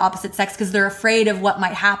connection with the opposite sex because they're afraid of what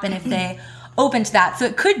might happen if they open to that. So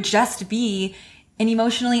it could just be an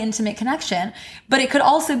emotionally intimate connection, but it could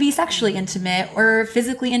also be sexually intimate or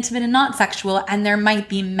physically intimate and not sexual. And there might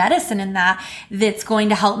be medicine in that that's going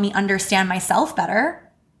to help me understand myself better.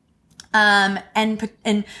 And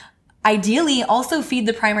ideally also feed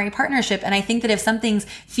the primary partnership. And I think that if something's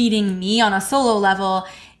feeding me on a solo level,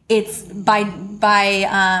 it's by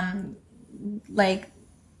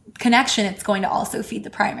connection, it's going to also feed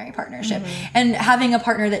the primary partnership. And having a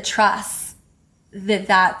partner that trusts that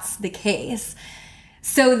that's the case.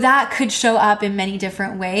 So that could show up in many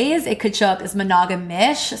different ways. It could show up as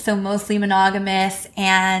monogamish, so mostly monogamous,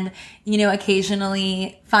 and,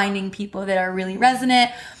 occasionally finding people that are really resonant.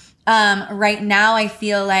 Right now, I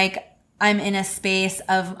feel like I'm in a space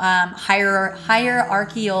of hierarchical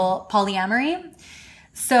polyamory.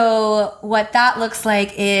 So what that looks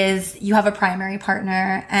like is you have a primary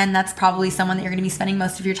partner, and that's probably someone that you're going to be spending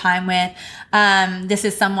most of your time with. This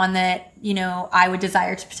is someone that, I would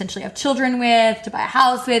desire to potentially have children with, to buy a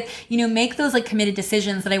house with, make those committed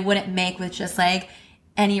decisions that I wouldn't make with just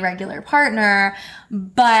any regular partner,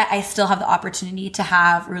 but I still have the opportunity to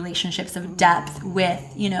have relationships of depth with,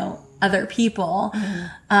 other people.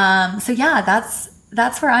 So yeah,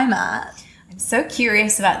 that's where I'm at. I'm so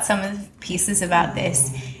curious about some of the pieces about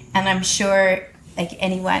this, and I'm sure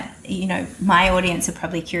anyone, my audience are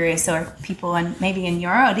probably curious, or people and maybe in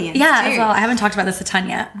your audience too. As well. I haven't talked about this a ton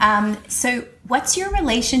yet. So what's your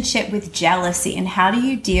relationship with jealousy, and how do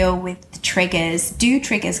you deal with the triggers? Do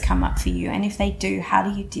triggers come up for you? And if they do, how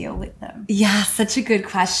do you deal with them? Yeah, such a good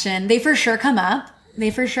question. They for sure come up.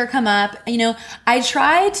 I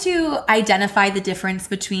try to identify the difference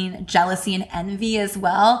between jealousy and envy as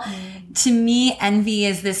well. To me, envy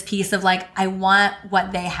is this piece of I want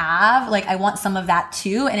what they have. I want some of that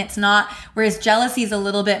too. And it's not, whereas jealousy is a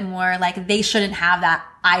little bit more they shouldn't have that,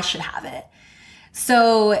 I should have it.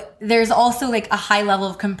 So there's also a high level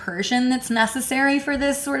of compersion that's necessary for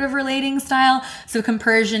this sort of relating style. So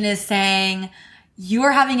compersion is saying,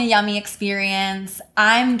 you're having a yummy experience.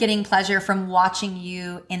 I'm getting pleasure from watching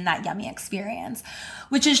you in that yummy experience,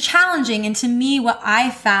 which is challenging. And to me, what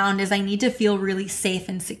I found is I need to feel really safe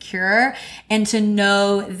and secure, and to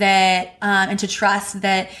know that, and to trust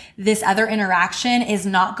that this other interaction is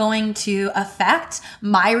not going to affect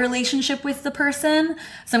my relationship with the person.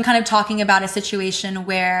 So I'm kind of talking about a situation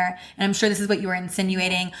where, and I'm sure this is what you were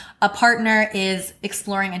insinuating, a partner is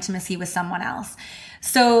exploring intimacy with someone else.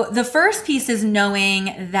 So the first piece is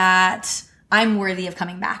knowing that I'm worthy of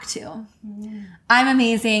coming back to. I'm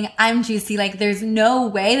amazing. I'm juicy. Like, there's no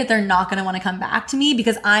way that they're not going to want to come back to me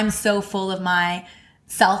because I'm so full of my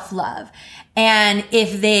self-love. And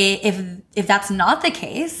if that's not the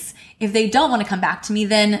case, if they don't want to come back to me,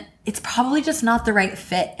 then it's probably just not the right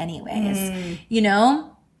fit anyways, you know?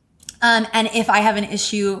 And if I have an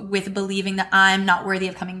issue with believing that I'm not worthy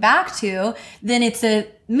of coming back to, then it's a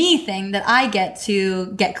me thing that I get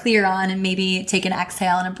to get clear on and maybe take an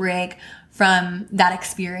exhale and a break from that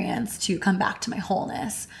experience to come back to my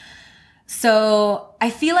wholeness. So I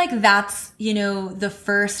feel like that's, the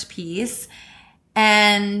first piece.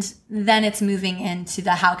 And then it's moving into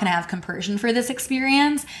the how can I have compersion for this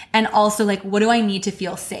experience? And also, like, what do I need to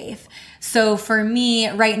feel safe? So for me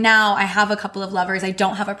right now, I have a couple of lovers. I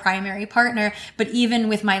don't have a primary partner, but even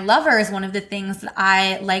with my lovers, one of the things that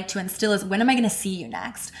I like to instill is, when am I going to see you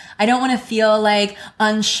next? I don't want to feel like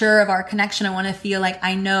unsure of our connection. I want to feel like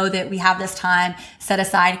I know that we have this time set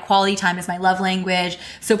aside. Quality time is my love language.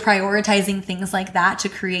 So prioritizing things like that to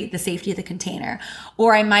create the safety of the container.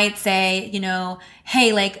 Or I might say,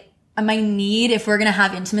 hey, like, my need, if we're going to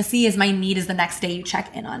have intimacy, is the next day you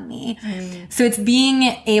check in on me. So it's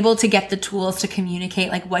being able to get the tools to communicate,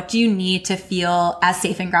 like, what do you need to feel as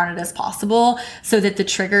safe and grounded as possible, so that the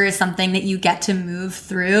trigger is something that you get to move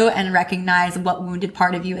through and recognize what wounded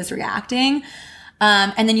part of you is reacting.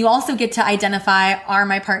 And then you also get to identify, are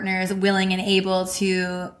my partners willing and able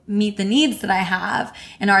to meet the needs that I have?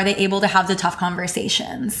 And are they able to have the tough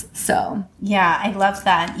conversations? So. Yeah, I love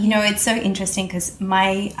that. It's so interesting because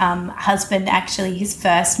my husband, actually, his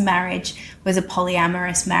first marriage was a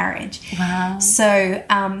polyamorous marriage. Wow. So,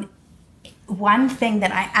 one thing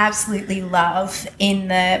that I absolutely love in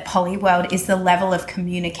the poly world is the level of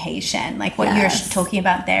communication, like what you're talking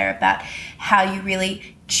about there, about how you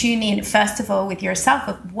really tune in, first of all, with yourself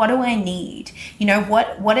of, what do I need?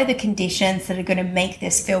 What are the conditions that are going to make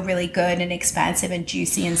this feel really good and expansive and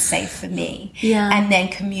juicy and safe for me? Yeah. And then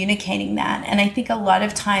communicating that. And I think a lot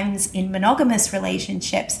of times in monogamous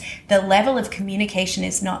relationships, the level of communication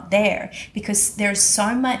is not there because there's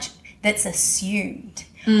so much that's assumed.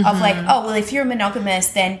 Of like, oh, well, if you're monogamous,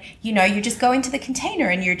 then, you just go into the container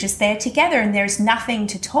and you're just there together and there's nothing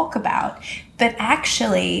to talk about. But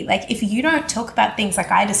actually, like, if you don't talk about things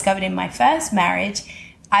like I discovered in my first marriage,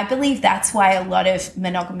 I believe that's why a lot of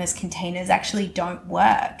monogamous containers actually don't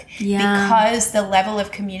work. Yeah. Because the level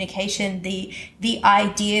of communication, the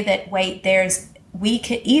idea that, we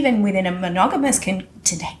could, even within a monogamous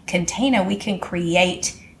container, we can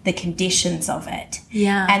create the conditions of it.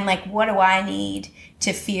 Yeah. And like, what do I need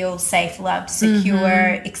to feel safe, loved,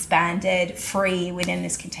 secure, expanded, free within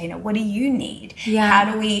this container? What do you need? Yeah.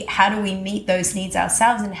 How do we meet those needs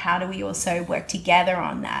ourselves, and how do we also work together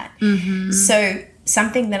on that? So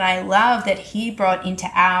something that I love that he brought into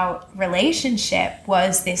our relationship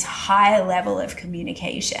was this high level of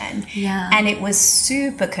communication. Yeah. And it was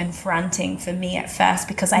super confronting for me at first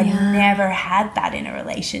because I never had that in a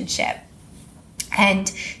relationship.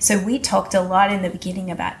 And so we talked a lot in the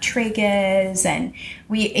beginning about triggers, and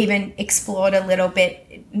we even explored a little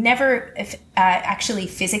bit, never actually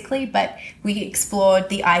physically, but we explored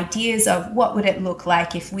the ideas of what would it look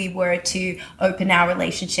like if we were to open our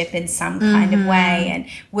relationship in some kind of way, and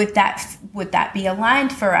would that be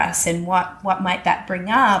aligned for us, and what might that bring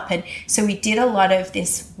up? And so we did a lot of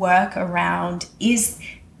this work around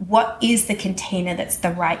what is the container that's the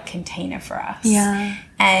right container for us? Yeah.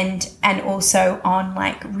 And also on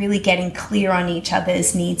like really getting clear on each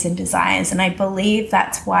other's needs and desires. And I believe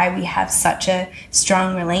that's why we have such a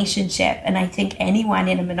strong relationship. And I think anyone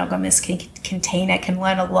in a monogamous container can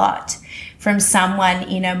learn a lot from someone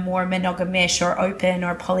in a more monogamish or open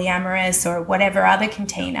or polyamorous or whatever other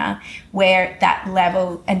container, where that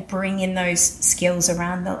level, and bring in those skills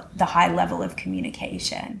around the high level of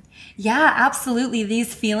communication. Yeah, absolutely.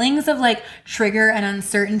 These feelings of like trigger and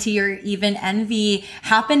uncertainty or even envy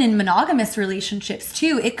happen in monogamous relationships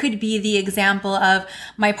too. It could be the example of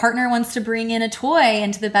my partner wants to bring in a toy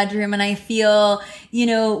into the bedroom and I feel,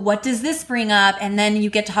 what does this bring up? And then you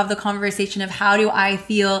get to have the conversation of, how do I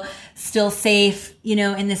feel still safe,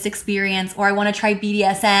 in this experience? Or I want to try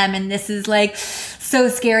BDSM and this is like so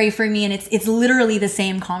scary for me. And it's literally the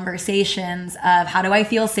same conversations of how do I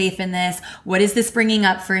feel safe in this? What is this bringing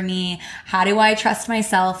up for me? How do I trust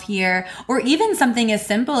myself here? Or even something as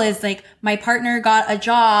simple as like my partner got a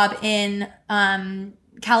job in,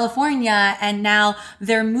 California, and now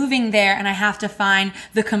they're moving there, and I have to find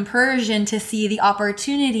the compersion to see the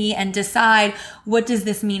opportunity and decide, what does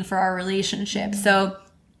this mean for our relationship? So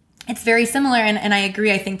it's very similar. And I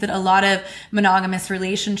agree. I think that a lot of monogamous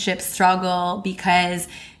relationships struggle because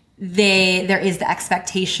there is the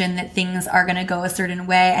expectation that things are going to go a certain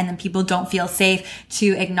way, and then people don't feel safe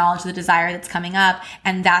to acknowledge the desire that's coming up.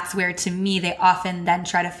 And that's where, to me, they often then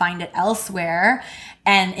try to find it elsewhere.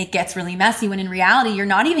 And it gets really messy when in reality, you're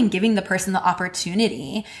not even giving the person the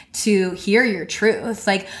opportunity to hear your truth.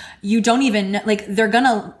 Like, you don't even, like,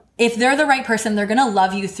 if they're the right person, they're going to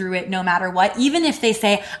love you through it no matter what. Even if they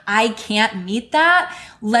say, I can't meet that,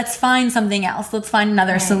 let's find something else. Let's find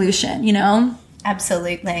another solution, you know?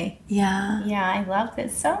 Absolutely. Yeah. Yeah, I love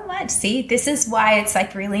this so much. See, this is why it's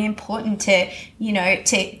like really important to, you know,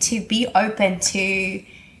 to be open to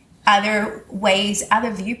other ways,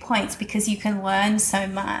 other viewpoints, because you can learn so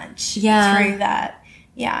much through that.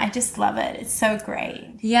 Yeah, I just love it. It's so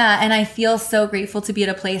great. Yeah, and I feel so grateful to be at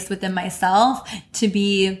a place within myself to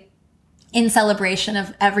be in celebration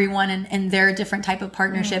of everyone and their different type of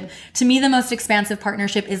partnership. To me, the most expansive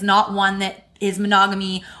partnership is not one that is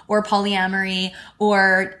monogamy or polyamory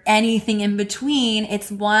or anything in between.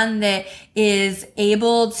 It's one that is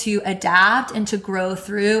able to adapt and to grow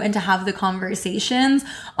through and to have the conversations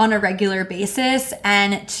on a regular basis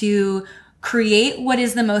and to create what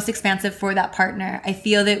is the most expansive for that partner. I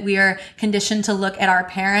feel that we are conditioned to look at our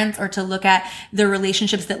parents or to look at the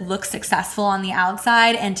relationships that look successful on the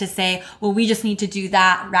outside and to say, well, we just need to do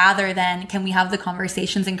that, rather than can we have the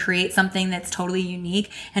conversations and create something that's totally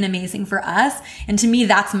unique and amazing for us. And to me,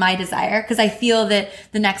 that's my desire, because I feel that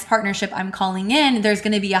the next partnership I'm calling in, there's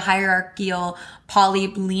going to be a hierarchical poly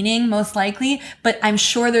leaning, most likely, but I'm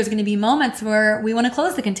sure there's going to be moments where we want to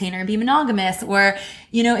close the container and be monogamous, or,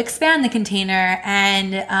 you know, expand the container.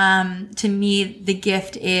 And to me, the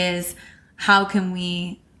gift is how can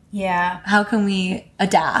we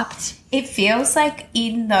adapt? It feels like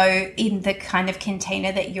in the kind of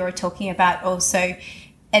container that you're talking about, also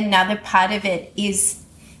another part of it is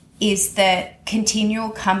the continual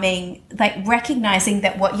coming, like recognizing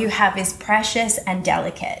that what you have is precious and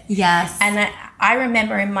delicate. Yes. And I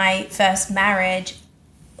remember in my first marriage,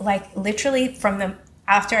 like literally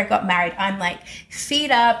after I got married, I'm like, feet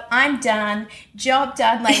up, I'm done, job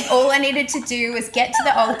done. Like all I needed to do was get to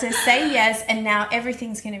the altar, say yes, and now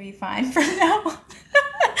everything's going to be fine from now on.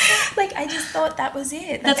 Like I just thought that was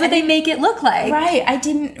it. That's what they make it look like. Right. I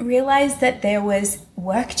didn't realize that there was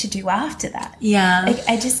work to do after that. Yeah. Like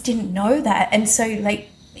I just didn't know that. And so like,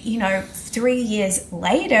 you know, 3 years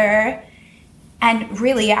later, and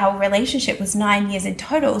really our relationship was 9 years in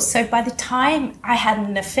total. So by the time I had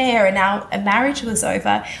an affair and our marriage was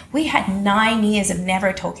over, we had 9 years of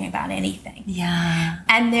never talking about anything. Yeah.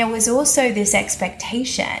 And there was also this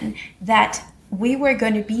expectation that we were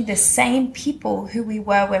going to be the same people who we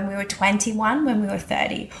were when we were 21, when we were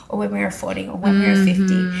 30, or when we were 40, or when we were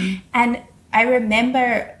 50. And I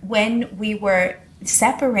remember when we were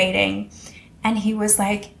separating and he was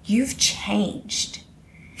like, you've changed.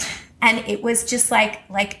 And it was just like,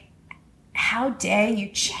 how dare you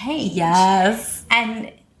change? Yes.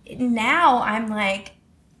 And now I'm like,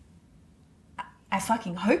 I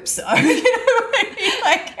fucking hope so. You know what I mean?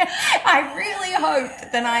 Like, I really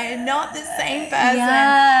hope that I am not the same person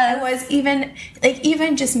Yes. I was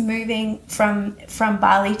even just moving from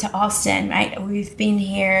Bali to Austin, right? We've been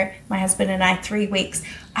here, my husband and I, 3 weeks.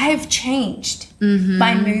 I have changed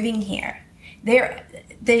by moving here.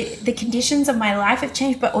 The conditions of my life have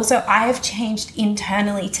changed, but also I have changed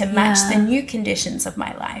internally to match the new conditions of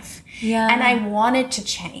my life. Yeah. And I wanted to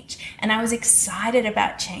change, and I was excited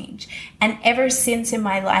about change. And ever since in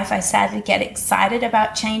my life I started to get excited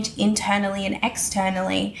about change internally and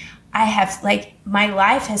externally, I have, like, my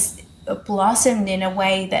life has blossomed in a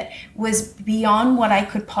way that was beyond what I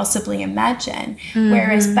could possibly imagine.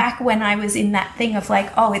 Whereas back when I was in that thing of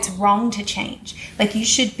like, oh, it's wrong to change. Like, you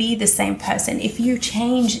should be the same person. If you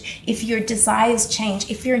change, if your desires change,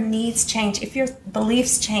 if your needs change, if your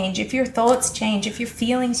beliefs change, if your thoughts change, if your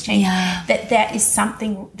feelings change,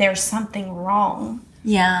 there's something wrong.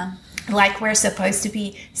 Yeah. Like, we're supposed to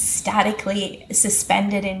be statically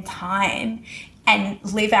suspended in time and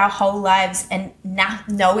live our whole lives, and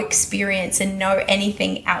no experience and no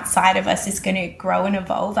anything outside of us is going to grow and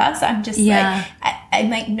evolve us. I'm just like, I'm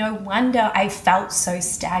like, no wonder I felt so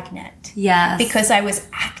stagnant. Yes. Because I was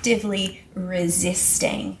actively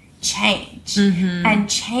resisting change. And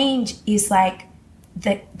change is like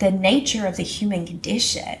the nature of the human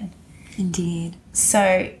condition. Indeed.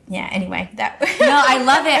 So, yeah, anyway, that. No, I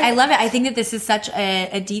love it. I love it. I think that this is such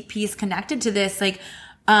a deep piece connected to this. Like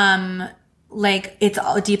it's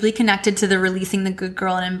all deeply connected to the releasing the good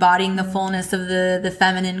girl and embodying the fullness of the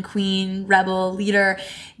feminine queen, rebel leader,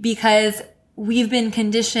 because we've been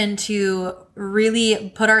conditioned to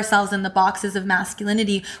really put ourselves in the boxes of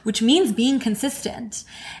masculinity, which means being consistent.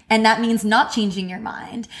 And that means not changing your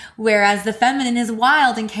mind. Whereas the feminine is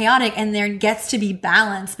wild and chaotic, and there gets to be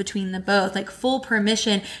balance between the both, like full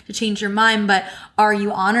permission to change your mind. But are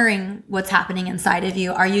you honoring what's happening inside of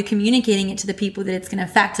you? Are you communicating it to the people that it's going to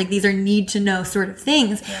affect? Like, these are need to know sort of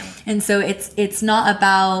things. Yeah. And so it's not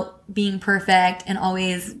about being perfect and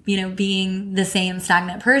always, being the same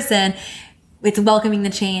stagnant person. It's welcoming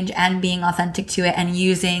the change and being authentic to it and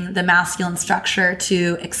using the masculine structure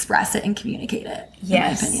to express it and communicate it, in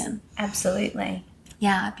my opinion. Absolutely.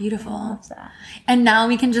 Yeah, beautiful. I love that. And now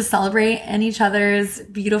we can just celebrate in each other's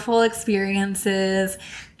beautiful experiences,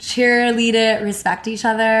 cheerlead it, respect each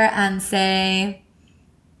other, and say,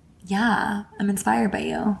 yeah, I'm inspired by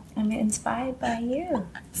you. I'm inspired by you.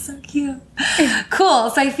 So cute.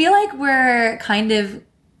 Cool. So I feel like we're kind of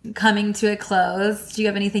coming to a close. Do you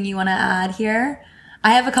have anything you want to add here?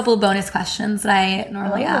 I have a couple of bonus questions that I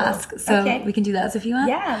normally ask. So we can do those if you want.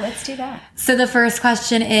 Yeah, let's do that. So the first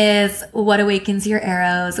question is, what awakens your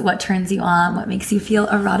arrows? What turns you on? What makes you feel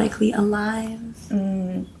erotically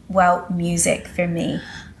alive? Well, music for me.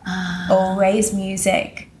 Always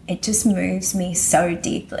music. It just moves me so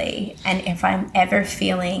deeply. And if I'm ever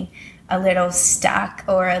feeling a little stuck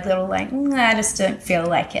or a little like, I just don't feel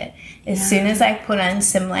like it. As soon as I put on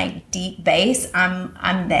some like deep bass,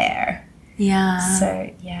 I'm there. Yeah. So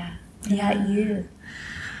yeah. What about you?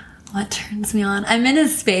 What turns me on? I'm in a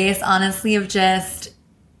space, honestly, of just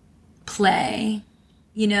play,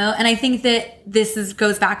 and I think that this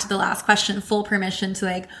goes back to the last question, full permission to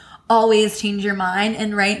like always change your mind.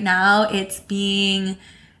 And right now it's being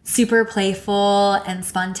super playful and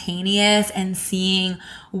spontaneous and seeing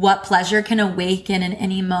what pleasure can awaken in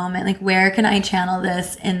any moment. Like, where can I channel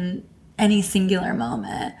this in any singular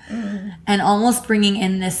moment? And almost bringing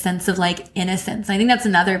in this sense of like innocence. I think that's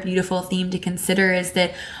another beautiful theme to consider, is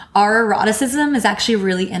that our eroticism is actually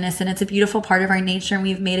really innocent. It's a beautiful part of our nature, and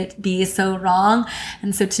we've made it be so wrong.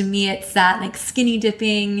 And so to me, it's that like skinny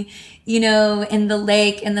dipping, in the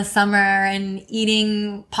lake in the summer and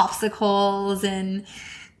eating popsicles. And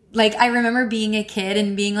like, I remember being a kid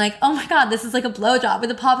and being like, oh my God, this is like a blowjob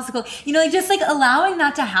with a popsicle, just like allowing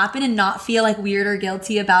that to happen and not feel like weird or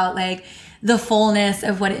guilty about like the fullness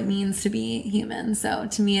of what it means to be human. So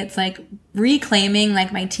to me, it's like reclaiming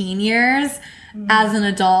like my teen years as an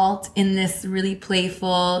adult in this really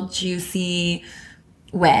playful, juicy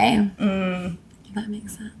way. If that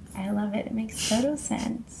makes sense. I love it. It makes total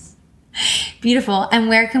sense. Beautiful. And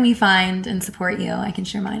where can we find and support you? I can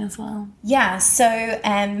share mine as well. Yeah. So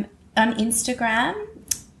on Instagram,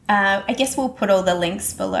 I guess we'll put all the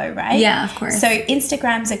links below, right? Yeah, of course. So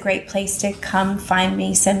Instagram's a great place to come find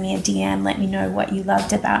me, send me a DM, let me know what you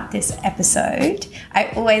loved about this episode. I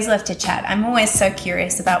always love to chat. I'm always so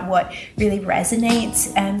curious about what really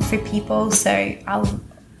resonates for people. So I'll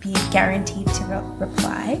be guaranteed to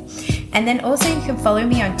reply. And then also you can follow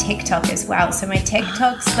me on TikTok as well. So my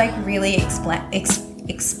TikTok's like really expanding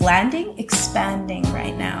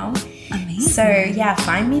right now. Amazing. So yeah,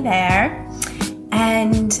 find me there.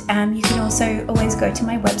 And you can also always go to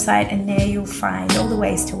my website, and there you'll find all the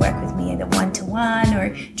ways to work with me, either one-to-one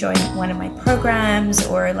or join one of my programs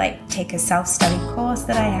or like take a self-study course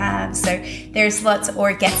that I have. So there's lots,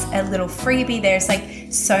 or get a little freebie. There's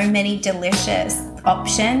like so many delicious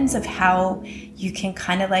options of how you can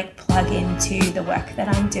kind of like plug into the work that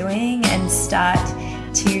I'm doing and start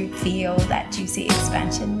to feel that juicy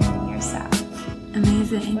expansion within yourself.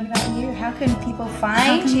 Amazing. What about you? How can people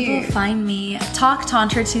find you? People find me? Talk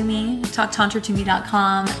Tantra to me.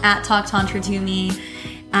 TalkTantraToMe.com, @TalkTantraToMe,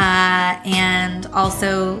 and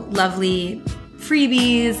also lovely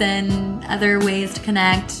freebies and other ways to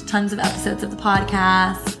connect. Tons of episodes of the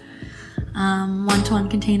podcast, one-to-one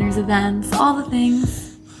containers, events, all the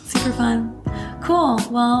things. Super fun. Cool.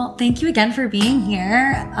 Well, thank you again for being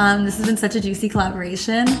here. This has been such a juicy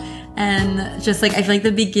collaboration, and just like I feel like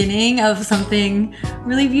the beginning of something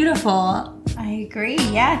really beautiful. I agree.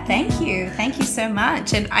 Yeah, thank you. Thank you so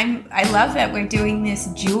much. And I love that we're doing this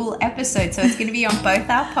dual episode, so it's going to be on both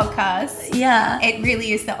our podcasts. Yeah. It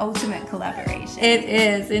really is the ultimate collaboration. It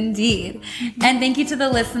is indeed. And thank you to the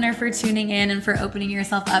listener for tuning in and for opening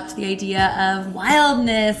yourself up to the idea of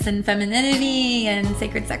wildness and femininity and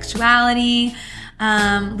sacred sexuality.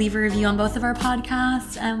 Leave a review on both of our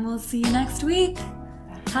podcasts, and we'll see you next week.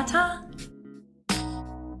 Ta-ta.